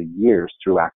over the years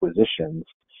through acquisitions.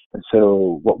 And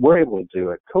so what we're able to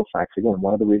do at Kofax, again,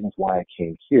 one of the reasons why I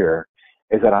came here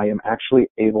is that I am actually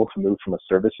able to move from a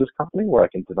services company where I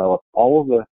can develop all of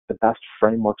the best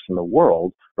frameworks in the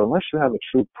world, but unless you have a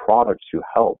true product to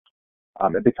help,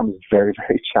 it becomes very,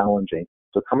 very challenging.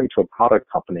 So coming to a product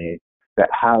company that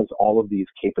has all of these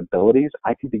capabilities,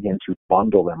 I can begin to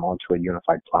bundle them onto a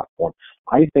unified platform.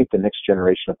 I think the next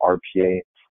generation of RPA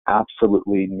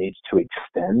absolutely needs to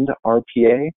extend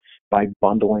RPA by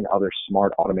bundling other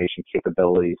smart automation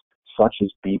capabilities such as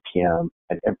BPM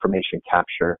and information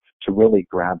capture to really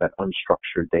grab that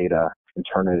unstructured data and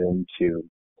turn it into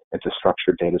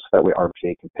structured data so that way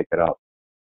RPA can pick it up.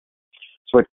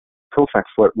 So at Kofax,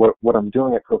 what I'm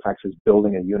doing at Kofax is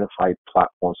building a unified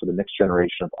platform, so the next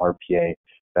generation of RPA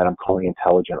that I'm calling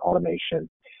intelligent automation.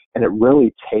 And it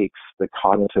really takes the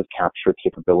cognitive capture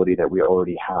capability that we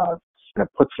already have and it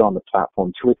puts it on the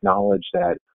platform to acknowledge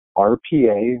that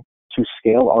RPA, to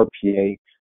scale RPA,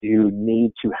 you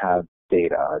need to have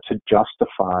data to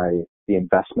justify the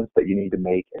investments that you need to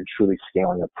make in truly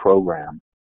scaling a program.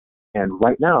 And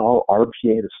right now, RPA,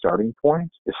 the starting point,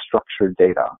 is structured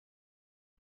data.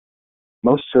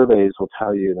 Most surveys will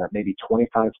tell you that maybe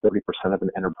 25-30% of an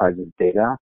enterprise's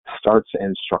data starts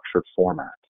in structured format.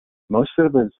 Most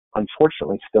of it is,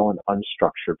 unfortunately, still in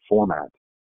unstructured format.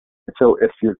 And so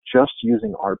if you're just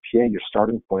using RPA, your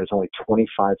starting point is only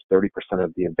 25-30%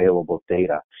 of the available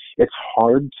data. It's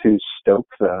hard to stoke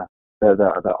the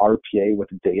RPA with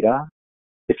data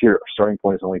if your starting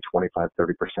point is only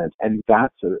 25-30%. And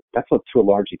that's to a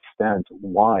large extent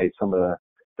why some of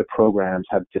the programs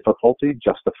have difficulty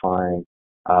justifying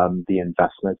the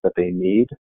investment that they need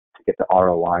to get the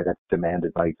ROI that's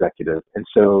demanded by executives. And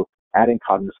so adding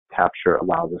cognitive capture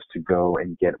allows us to go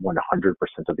and get 100%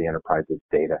 of the enterprise's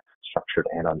data, structured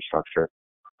and unstructured.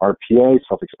 RPA,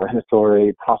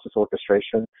 self-explanatory, process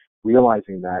orchestration,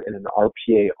 realizing that in an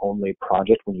RPA-only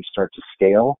project, when you start to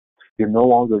scale, you're no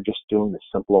longer just doing the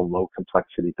simple and low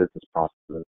complexity business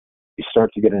processes. You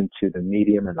start to get into the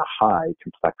medium and the high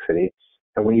complexity.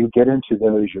 And when you get into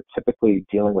those, you're typically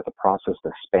dealing with a process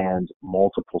that spans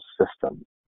multiple systems.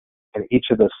 And each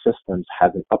of those systems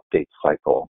has an update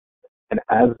cycle. And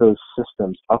as those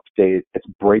systems update, it's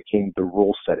breaking the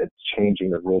rule set. It's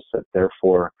changing the rule set.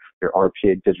 Therefore, your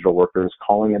RPA digital worker is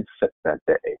calling in sick that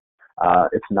day.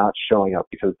 It's not showing up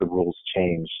because the rules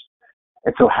changed.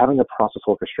 And so having a process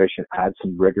orchestration adds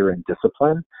some rigor and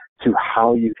discipline to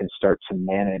how you can start to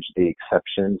manage the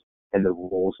exceptions and the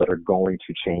rules that are going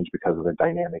to change because of the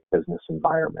dynamic business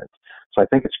environment. So I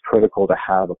think it's critical to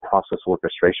have a process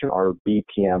orchestration or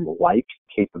BPM-like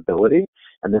capability.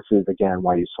 And this is, again,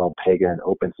 why you saw Pega and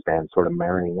OpenSpan sort of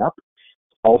marrying up.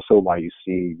 Also why you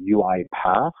see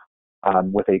UiPath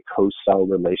with a co-sell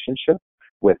relationship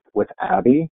with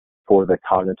Abby for the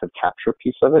cognitive capture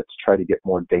piece of it to try to get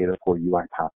more data for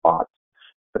UiPath bots.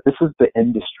 But this is the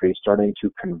industry starting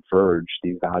to converge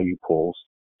these value pools.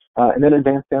 And then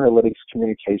advanced analytics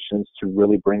communications to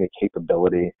really bring a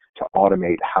capability to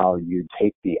automate how you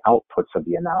take the outputs of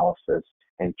the analysis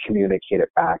and communicate it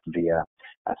back via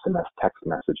SMS, text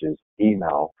messages,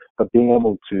 email, but being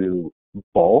able to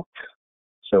bulk,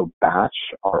 so batch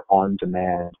or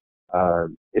on-demand,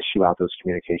 issue out those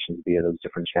communications via those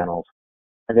different channels.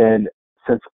 And then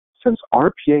since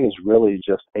RPA is really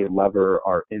just a lever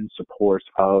or in support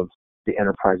of the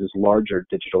enterprise's larger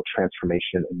digital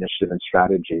transformation initiative and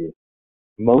strategy,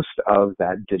 most of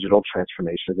that digital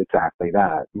transformation is exactly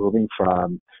that, moving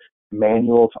from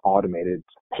manual to automated,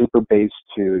 paper-based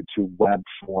to web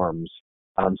forms.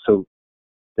 So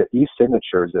the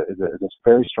e-signature is a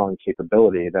very strong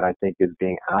capability that I think is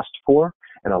being asked for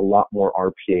in a lot more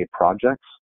RPA projects.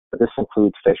 But this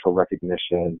includes facial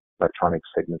recognition, electronic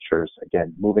signatures,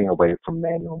 again, moving away from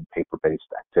manual and paper-based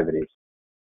activities.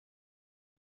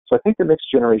 So I think the next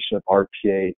generation of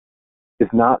RPA is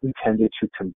not intended to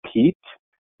compete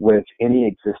with any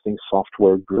existing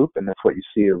software group, and that's what you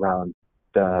see around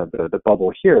the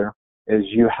bubble here, is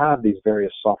you have these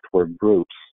various software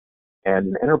groups. And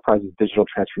an enterprise's digital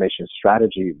transformation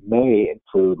strategy may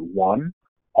include one,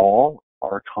 all,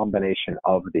 or a combination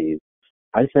of these.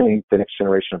 I think the next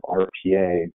generation of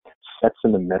RPA sets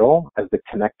in the middle as the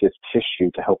connective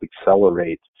tissue to help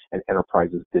accelerate an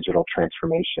enterprise's digital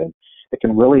transformation. It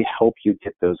can really help you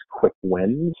get those quick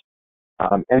wins,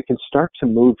 and it can start to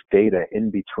move data in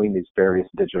between these various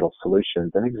digital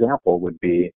solutions. An example would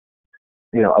be,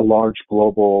 a large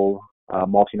global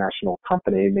multinational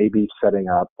company may be setting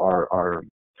up or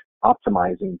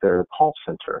optimizing their call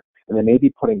center, and they may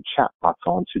be putting chatbots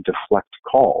on to deflect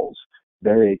calls.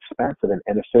 Very expensive and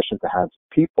inefficient to have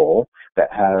people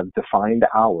that have defined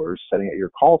hours setting at your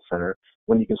call center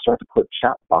when you can start to put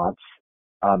chatbots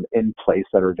in place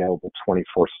that are available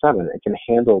 24/7. It can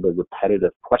handle the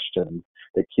repetitive questions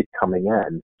that keep coming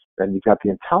in. Then you've got the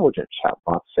intelligent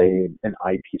chatbots, say an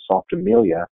IP soft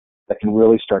Amelia, that can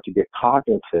really start to get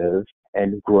cognitive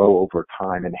and grow over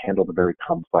time and handle the very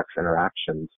complex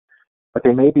interactions. But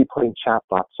they may be putting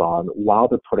chatbots on while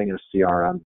they're putting in a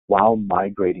CRM, while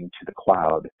migrating to the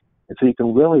cloud. And so you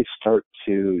can really start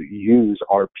to use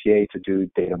RPA to do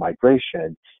data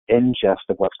migration, ingest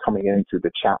of what's coming in through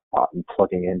the chatbot and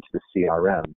plugging into the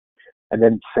CRM, and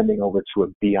then sending over to a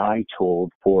BI tool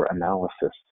for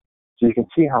analysis. So you can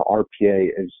see how RPA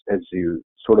is, as you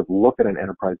sort of look at an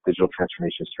enterprise digital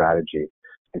transformation strategy,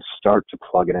 and start to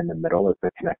plug it in the middle as the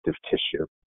connective tissue.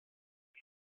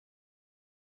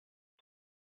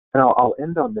 Now I'll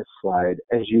end on this slide.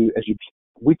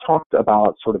 We talked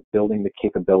about sort of building the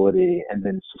capability and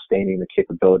then sustaining the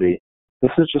capability.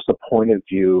 This is just a point of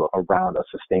view around a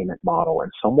sustainment model,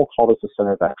 and some will call this a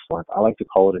center of excellence. I like to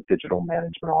call it a digital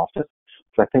management office,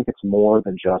 because I think it's more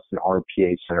than just an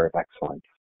RPA center of excellence.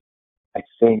 I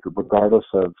think regardless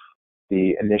of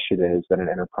the initiatives that an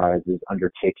enterprise is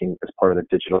undertaking as part of the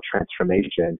digital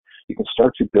transformation, you can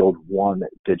start to build one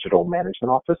digital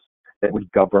management office that would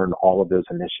govern all of those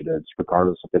initiatives,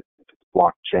 regardless of if it's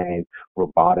blockchain,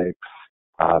 robotics,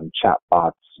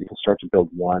 chatbots. You can start to build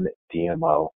one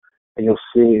DMO. And you'll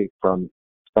see from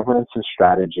governance and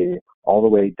strategy all the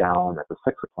way down at the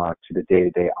 6 o'clock to the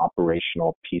day-to-day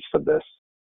operational piece of this.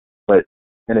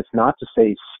 And it's not to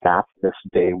say staff this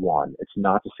day one. It's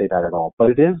not to say that at all.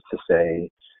 But it is to say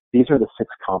these are the 6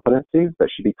 competencies that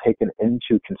should be taken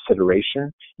into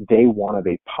consideration day one of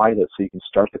a pilot, so you can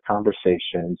start the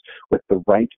conversations with the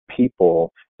right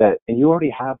people and you already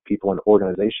have people in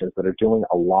organizations that are doing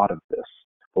a lot of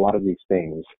these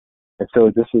things. And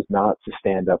so this is not to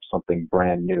stand up something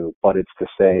brand new, but it's to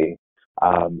say,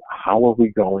 how are we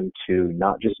going to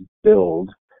not just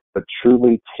build, but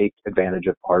truly take advantage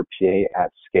of RPA at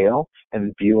scale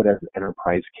and view it as an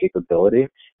enterprise capability.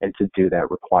 And to do that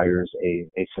requires a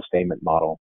sustainment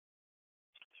model.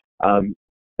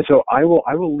 So I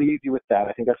will leave you with that.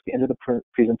 I think that's the end of the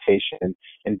presentation.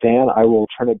 And Dan, I will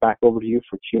turn it back over to you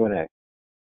for Q&A.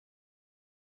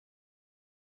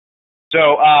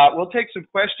 So we'll take some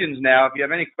questions now. If you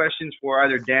have any questions for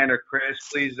either Dan or Chris,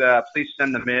 please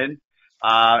send them in.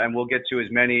 And we'll get to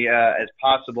as many as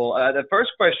possible. The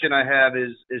first question I have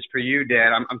is for you,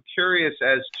 Dan. I'm curious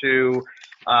as to,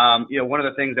 one of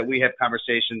the things that we have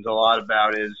conversations a lot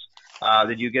about is,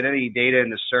 did you get any data in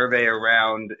the survey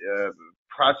around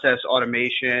process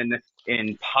automation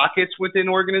in pockets within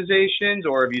organizations,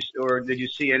 or did you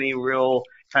see any real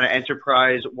kind of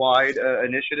enterprise-wide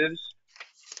initiatives?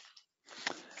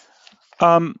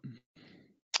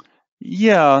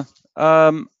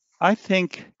 I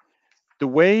think the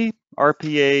way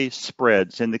RPA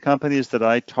spreads in the companies that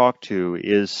I talk to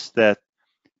is that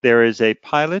there is a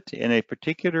pilot in a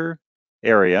particular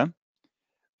area.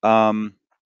 A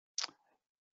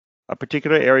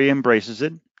particular area embraces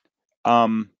it.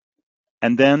 And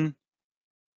then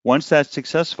once that's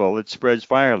successful, it spreads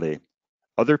virally.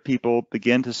 Other people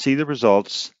begin to see the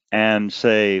results and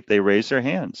they raise their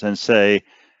hands and say,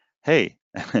 hey,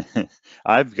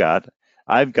 I've got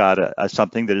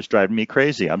something that is driving me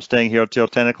crazy. I'm staying here till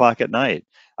 10 o'clock at night.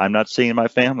 I'm not seeing my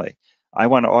family. I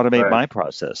want to automate my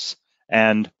process.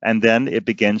 And then it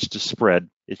begins to spread.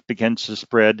 It begins to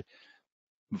spread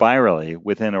virally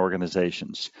within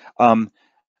organizations.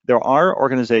 There are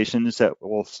organizations that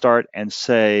will start and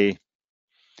say,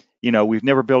 we've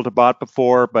never built a bot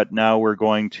before, but now we're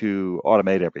going to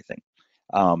automate everything.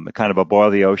 Kind of a boil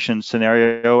the ocean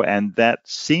scenario, and that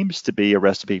seems to be a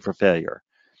recipe for failure.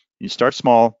 You start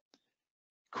small,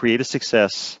 create a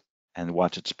success, and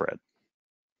watch it spread.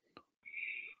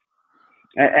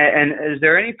 And is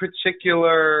there any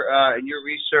particular, in your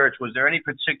research, was there any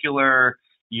particular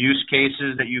use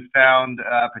cases that you found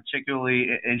particularly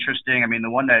interesting? I mean, the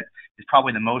one that is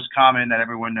probably the most common that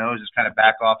everyone knows is kind of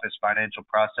back office financial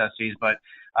processes, but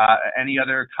any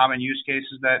other common use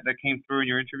cases that came through in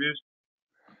your interviews?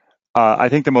 I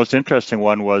think the most interesting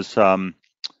one was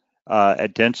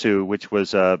at Dentsu, which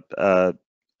was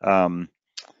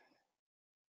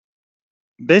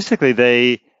basically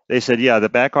they said, yeah, the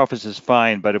back office is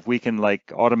fine, but if we can like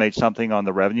automate something on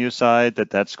the revenue side,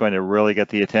 that's going to really get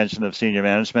the attention of senior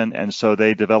management. And so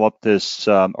they developed this,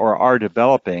 or are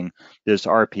developing this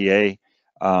RPA,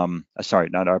 sorry,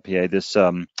 not RPA, this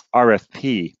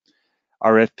RFP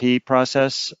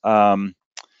process,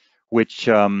 which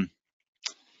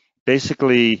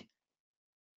basically,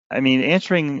 I mean,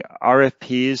 answering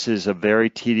RFPs is a very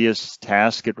tedious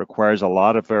task. It requires a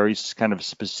lot of very kind of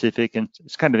specific and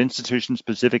it's kind of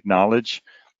institution-specific knowledge.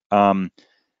 The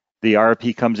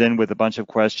RFP comes in with a bunch of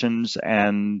questions,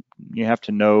 and you have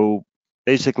to know.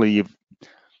 Basically,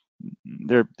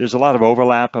 there's a lot of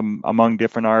overlap among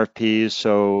different RFPs.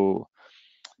 So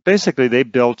basically, they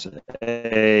built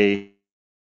a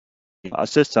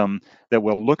system that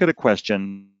will look at a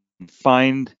question,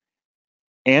 find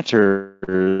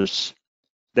answers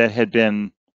that had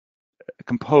been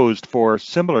composed for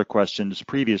similar questions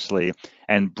previously,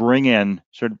 and bring in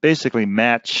sort of basically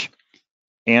match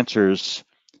answers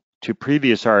to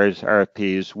previous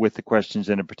RFPs with the questions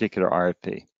in a particular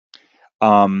RFP.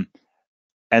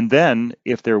 And then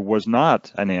if there was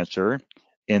not an answer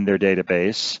in their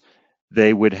database,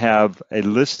 they would have a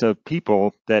list of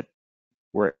people that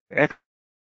were experts,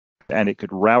 and it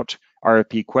could route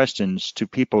RFP questions to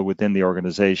people within the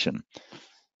organization.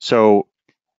 So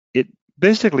it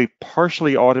basically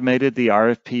partially automated the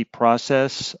RFP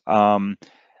process. And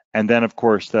then, of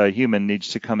course, the human needs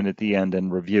to come in at the end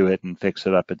and review it and fix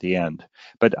it up at the end.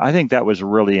 But I think that was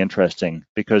really interesting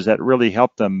because that really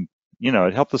helped them, you know,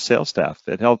 it helped the sales staff.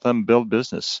 It helped them build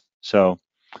business. So.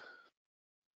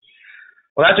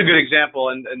 Well, that's a good example,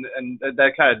 and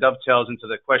that kind of dovetails into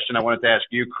the question I wanted to ask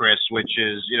you, Chris, which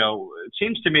is, you know, it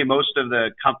seems to me most of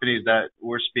the companies that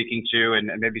we're speaking to, and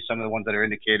maybe some of the ones that are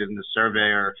indicated in the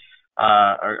survey,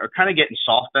 are kind of getting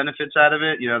soft benefits out of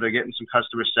it. You know, they're getting some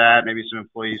customer sat, maybe some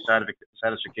employee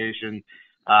satisfaction.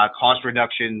 Cost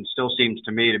reduction still seems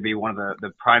to me to be one of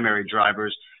the primary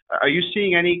drivers. Are you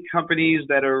seeing any companies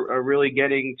that are really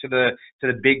getting to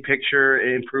the big picture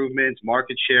improvements,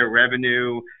 market share,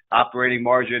 revenue, operating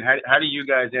margin? How do you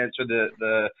guys answer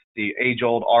the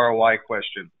age-old ROI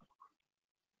question?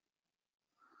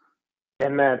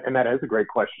 And that is a great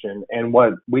question. And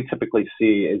what we typically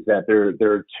see is that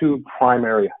there are two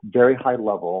primary, very high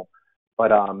level, but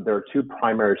there are two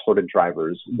primary sort of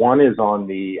drivers. One is on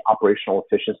the operational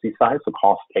efficiency side, so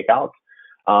cost takeout.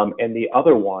 And the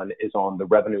other one is on the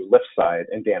revenue lift side.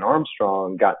 And Dan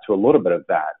Armstrong got to a little bit of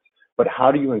that. But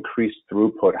how do you increase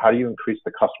throughput? How do you increase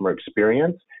the customer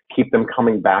experience? Keep them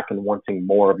coming back and wanting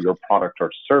more of your product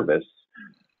or service.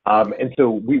 And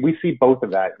so we see both of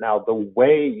that. Now, the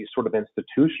way you sort of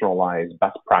institutionalize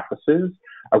best practices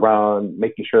around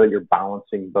making sure that you're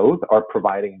balancing both or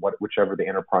providing whichever the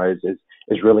enterprise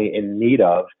is really in need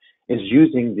of is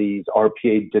using these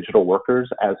RPA digital workers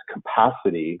as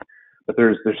capacity. But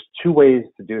there's two ways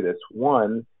to do this.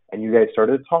 One, and you guys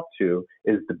started to talk to,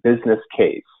 is the business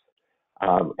case.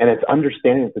 And it's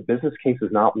understanding that the business case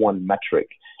is not one metric.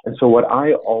 And so what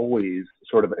I always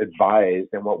sort of advise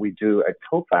and what we do at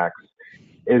Kofax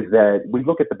is that we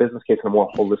look at the business case in a more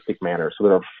holistic manner. So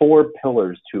there are four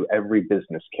pillars to every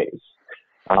business case.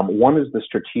 One is the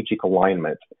strategic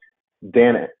alignment.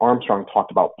 Dan Armstrong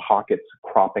talked about pockets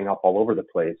cropping up all over the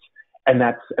place. And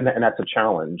that's a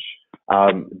challenge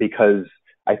because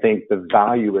I think the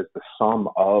value is the sum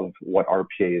of what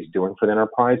RPA is doing for the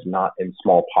enterprise, not in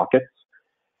small pockets.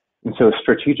 And so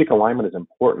strategic alignment is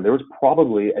important. There was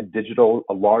probably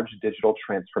a large digital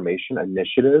transformation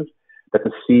initiative that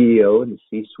the CEO and the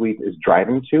C-suite is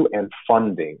driving to, and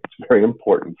funding. It's very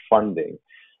important, funding.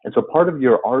 And so part of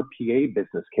your RPA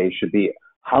business case should be,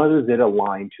 how does it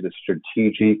align to the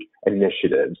strategic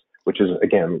initiatives, which is,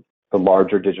 again, the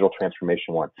larger digital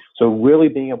transformation one. So really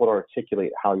being able to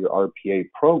articulate how your RPA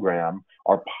program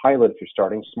or pilot, if you're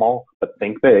starting small, but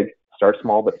think big, start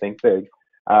small, but think big,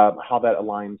 how that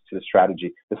aligns to the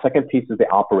strategy. The second piece is the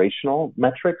operational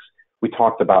metrics. We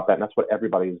talked about that, and that's what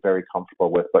everybody is very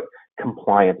comfortable with, but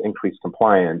compliance, increased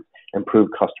compliance,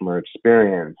 improved customer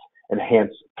experience,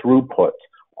 enhanced throughput.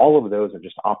 All of those are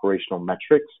just operational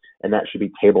metrics, and that should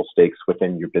be table stakes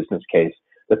within your business case.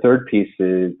 The third piece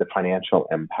is the financial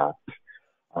impact.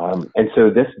 And so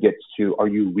this gets to, are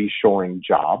you reshoring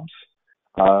jobs?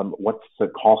 What's the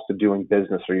cost of doing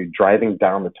business? Are you driving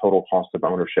down the total cost of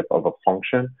ownership of a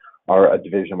function or a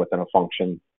division within a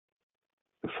function?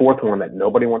 The fourth one that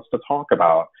nobody wants to talk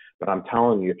about, but I'm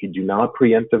telling you, if you do not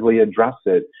preemptively address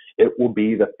it, it will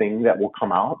be the thing that will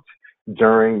come out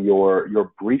during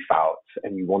your brief outs,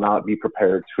 and you will not be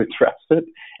prepared to address it,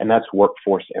 and that's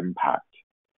workforce impact.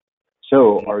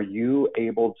 So are you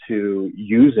able to,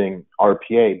 using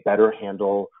RPA, better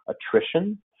handle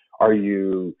attrition? Are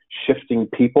you shifting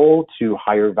people to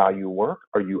higher value work?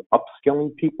 Are you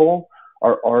upskilling people?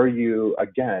 Or are you,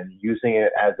 again, using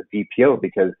it as a BPO?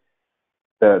 Because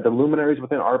the luminaries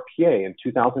within RPA in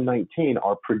 2019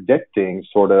 are predicting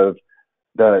sort of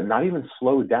the not even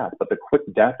slow death, but the quick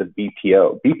death of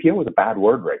BPO. BPO is a bad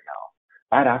word right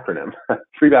now, bad acronym,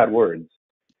 3 bad words.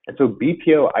 And so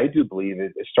BPO, I do believe,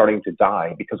 is starting to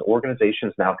die because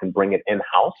organizations now can bring it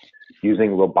in-house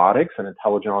using robotics and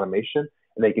intelligent automation,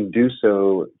 and they can do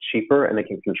so cheaper and they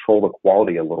can control the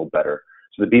quality a little better.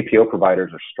 So the BPO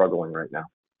providers are struggling right now.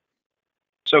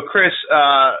 So Chris,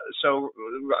 so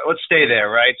let's stay there,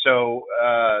 right? So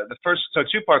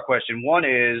two-part question. One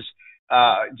is,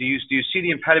 do you see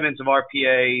the impediments of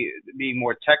RPA being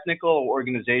more technical or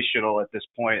organizational at this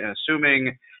point? And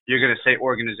assuming you're going to say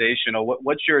organizational,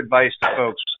 what's your advice to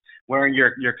folks wearing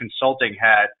your consulting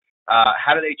hat?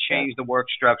 How do they change the work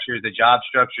structures, the job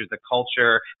structures, the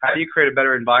culture? How do you create a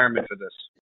better environment for this?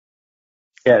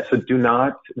 Yeah, so do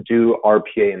not do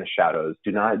RPA in the shadows.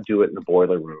 Do not do it in the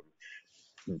boiler room.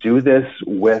 Do this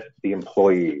with the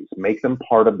employees. Make them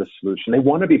part of the solution. They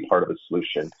want to be part of the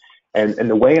solution. And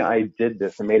the way I did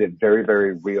this, I made it very,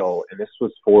 very real. And this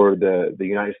was for the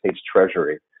United States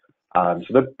Treasury. So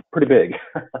they're pretty big.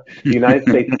 The United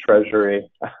States Treasury.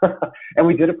 And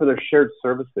we did it for their shared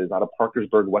services out of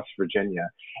Parkersburg, West Virginia.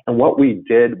 And what we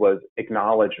did was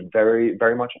acknowledge very,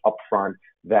 very much upfront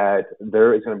that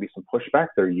there is going to be some pushback.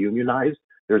 They're unionized.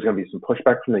 There's going to be some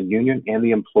pushback from the union and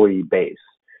the employee base.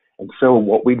 And so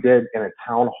what we did in a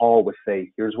town hall was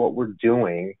say, here's what we're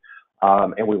doing.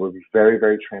 And we were very,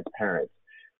 very transparent.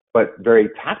 But very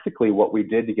tactically, what we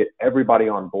did to get everybody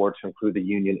on board, to include the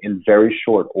union, in very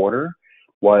short order,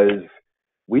 was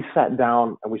we sat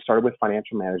down and we started with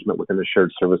financial management within the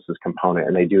shared services component,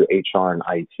 and they do HR and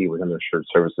IT within their shared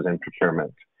services and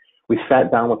procurement. We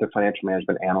sat down with the financial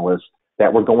management analysts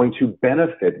that were going to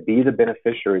be the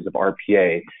beneficiaries of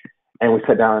RPA, and we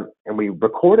sat down and we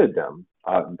recorded them,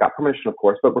 got permission, of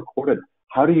course, but recorded.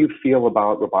 How do you feel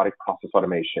about robotic process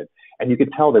automation? And you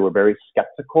could tell they were very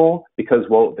skeptical because,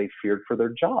 well, they feared for their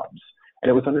jobs. And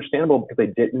it was understandable because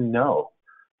they didn't know.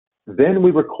 Then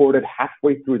we recorded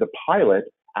halfway through the pilot,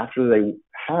 after they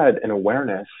had an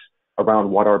awareness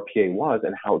around what RPA was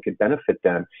and how it could benefit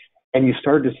them. And you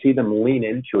started to see them lean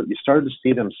into it. You started to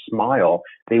see them smile.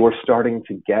 They were starting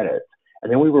to get it.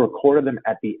 And then we recorded them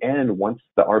at the end once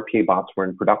the RPA bots were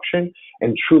in production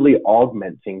and truly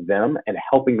augmenting them and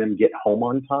helping them get home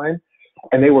on time.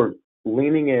 And they were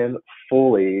leaning in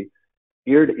fully,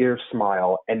 ear-to-ear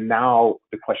smile. And now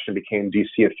the question became, do you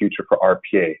see a future for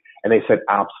RPA? And they said,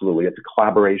 absolutely. It's a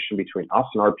collaboration between us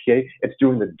and RPA. It's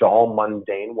doing the dull,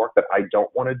 mundane work that I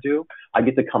don't want to do. I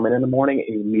get to come in the morning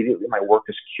and immediately my work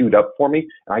is queued up for me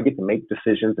and I get to make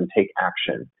decisions and take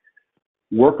action.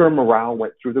 Worker morale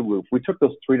went through the roof. We took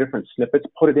those 3 different snippets,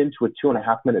 put it into a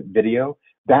 2.5-minute video.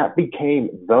 That became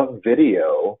the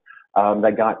video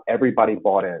that got everybody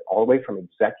bought in, all the way from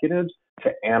executives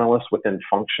to analysts within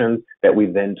functions that we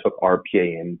then took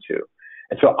RPA into.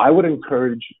 And so I would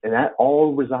encourage, and that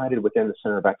all resided within the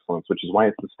Center of Excellence, which is why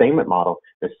it's the sustainment model.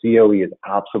 The COE is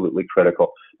absolutely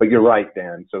critical. But you're right,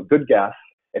 Dan. So good guess.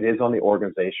 It is on the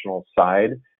organizational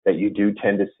side that you do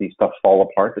tend to see stuff fall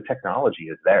apart. The technology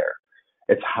is there.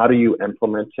 It's how do you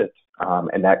implement it?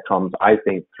 And that comes, I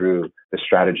think, through the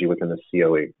strategy within the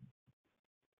COE.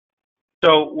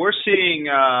 So we're seeing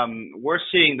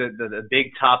the big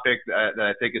topic that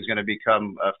I think is going to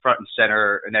become front and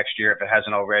center next year, if it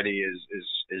hasn't already,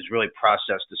 is really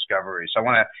process discovery. So I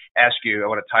want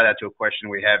to tie that to a question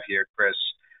we have here, Chris.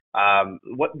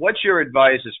 What's your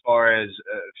advice as far as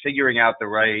figuring out the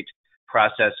right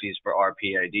processes for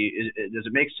RPA? Does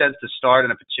it make sense to start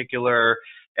in a particular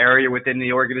area within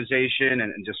the organization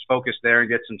and just focus there and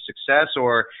get some success,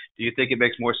 or do you think it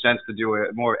makes more sense to do a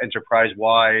more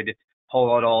enterprise-wide,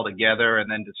 pull it all together,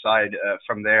 and then decide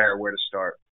from there where to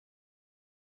start?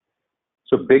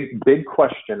 So big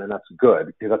question, and that's good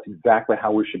because that's exactly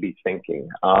how we should be thinking.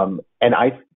 And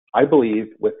I believe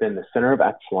within the Center of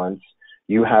Excellence,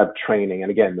 you have training, and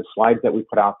again, the slides that we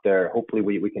put out there, hopefully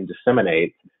we can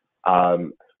disseminate.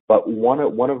 But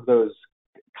one of those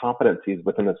competencies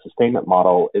within the sustainment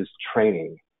model is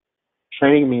training.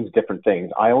 training means different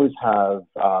things. I always have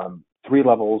 3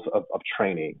 levels of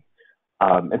training.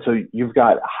 And so you've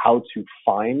got how to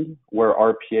find where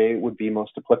RPA would be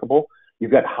most applicable.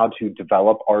 You've got how to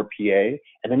develop RPA,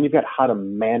 and then you've got how to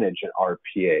manage an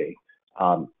RPA.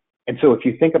 And so if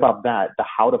you think about that, the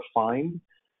how to find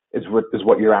is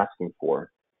what you're asking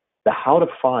for. The how to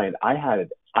find, I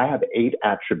have 8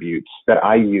 attributes that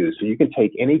I use. So you can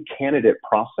take any candidate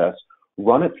process,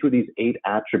 run it through these 8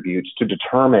 attributes to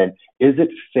determine, is it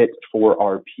fit for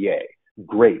RPA?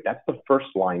 Great, that's the first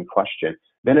line question.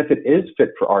 Then if it is fit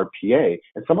for RPA,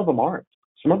 and some of them aren't,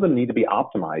 some of them need to be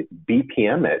optimized,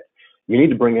 BPM it. You need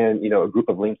to bring in, a group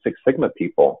of Lean Six Sigma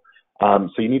people. So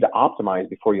you need to optimize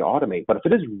before you automate. But if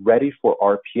it is ready for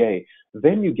RPA,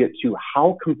 then you get to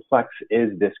how complex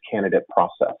is this candidate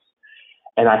process?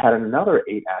 And I had another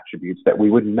 8 attributes that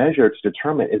we would measure to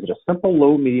determine, is it a simple,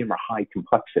 low, medium, or high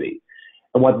complexity?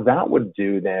 And what that would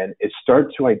do then is start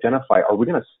to identify, are we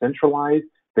going to centralize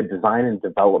the design and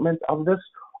development of this?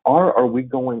 Or are we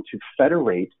going to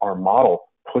federate our model,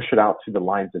 push it out to the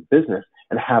lines of business,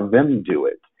 and have them do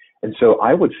it? And so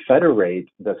I would federate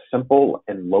the simple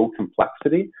and low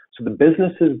complexity. So the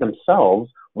businesses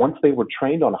themselves, once they were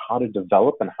trained on how to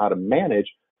develop and how to manage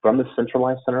from the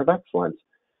centralized center of excellence,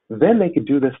 then they could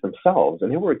do this themselves.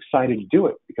 And they were excited to do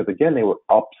it because, again, they were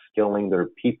upskilling their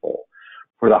people.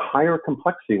 For the higher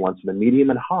complexity ones, the medium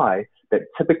and high, that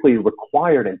typically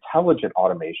required intelligent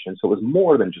automation, so it was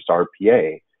more than just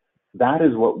RPA, that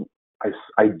is what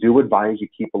I do advise you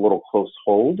keep a little close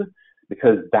hold,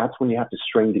 because that's when you have to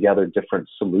string together different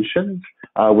solutions,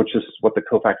 which is what the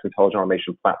Kofax Intelligent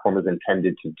Automation Platform is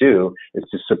intended to do, is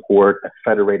to support a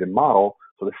federated model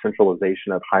for the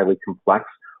centralization of highly complex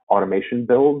automation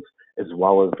builds, as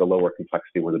well as the lower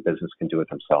complexity where the business can do it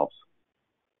themselves.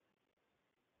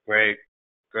 Great.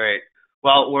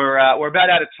 Well, we're about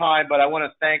out of time, but I want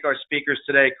to thank our speakers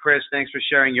today. Chris, thanks for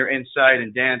sharing your insight,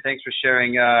 and Dan, thanks for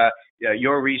sharing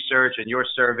your research and your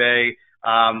survey.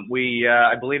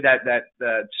 I believe that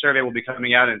the survey will be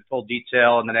coming out in full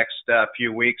detail in the next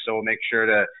few weeks, so we'll make sure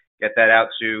to get that out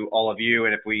to all of you.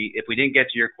 And if we didn't get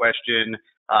to your question,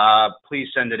 please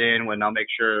send it in, and I'll make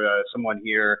sure someone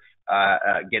here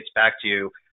gets back to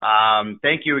you.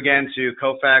 Thank you again to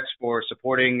Kofax for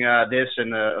supporting this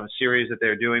and the series that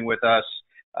they're doing with us,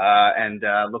 and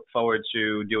look forward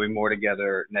to doing more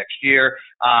together next year.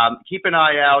 Keep an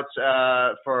eye out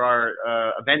for our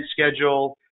event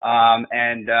schedule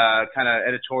and kind of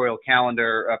editorial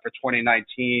calendar for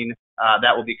 2019.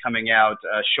 That will be coming out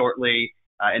shortly.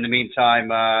 In the meantime,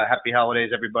 happy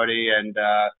holidays, everybody, and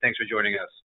thanks for joining us.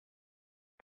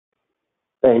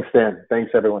 Thanks, Dan. Thanks,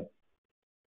 everyone.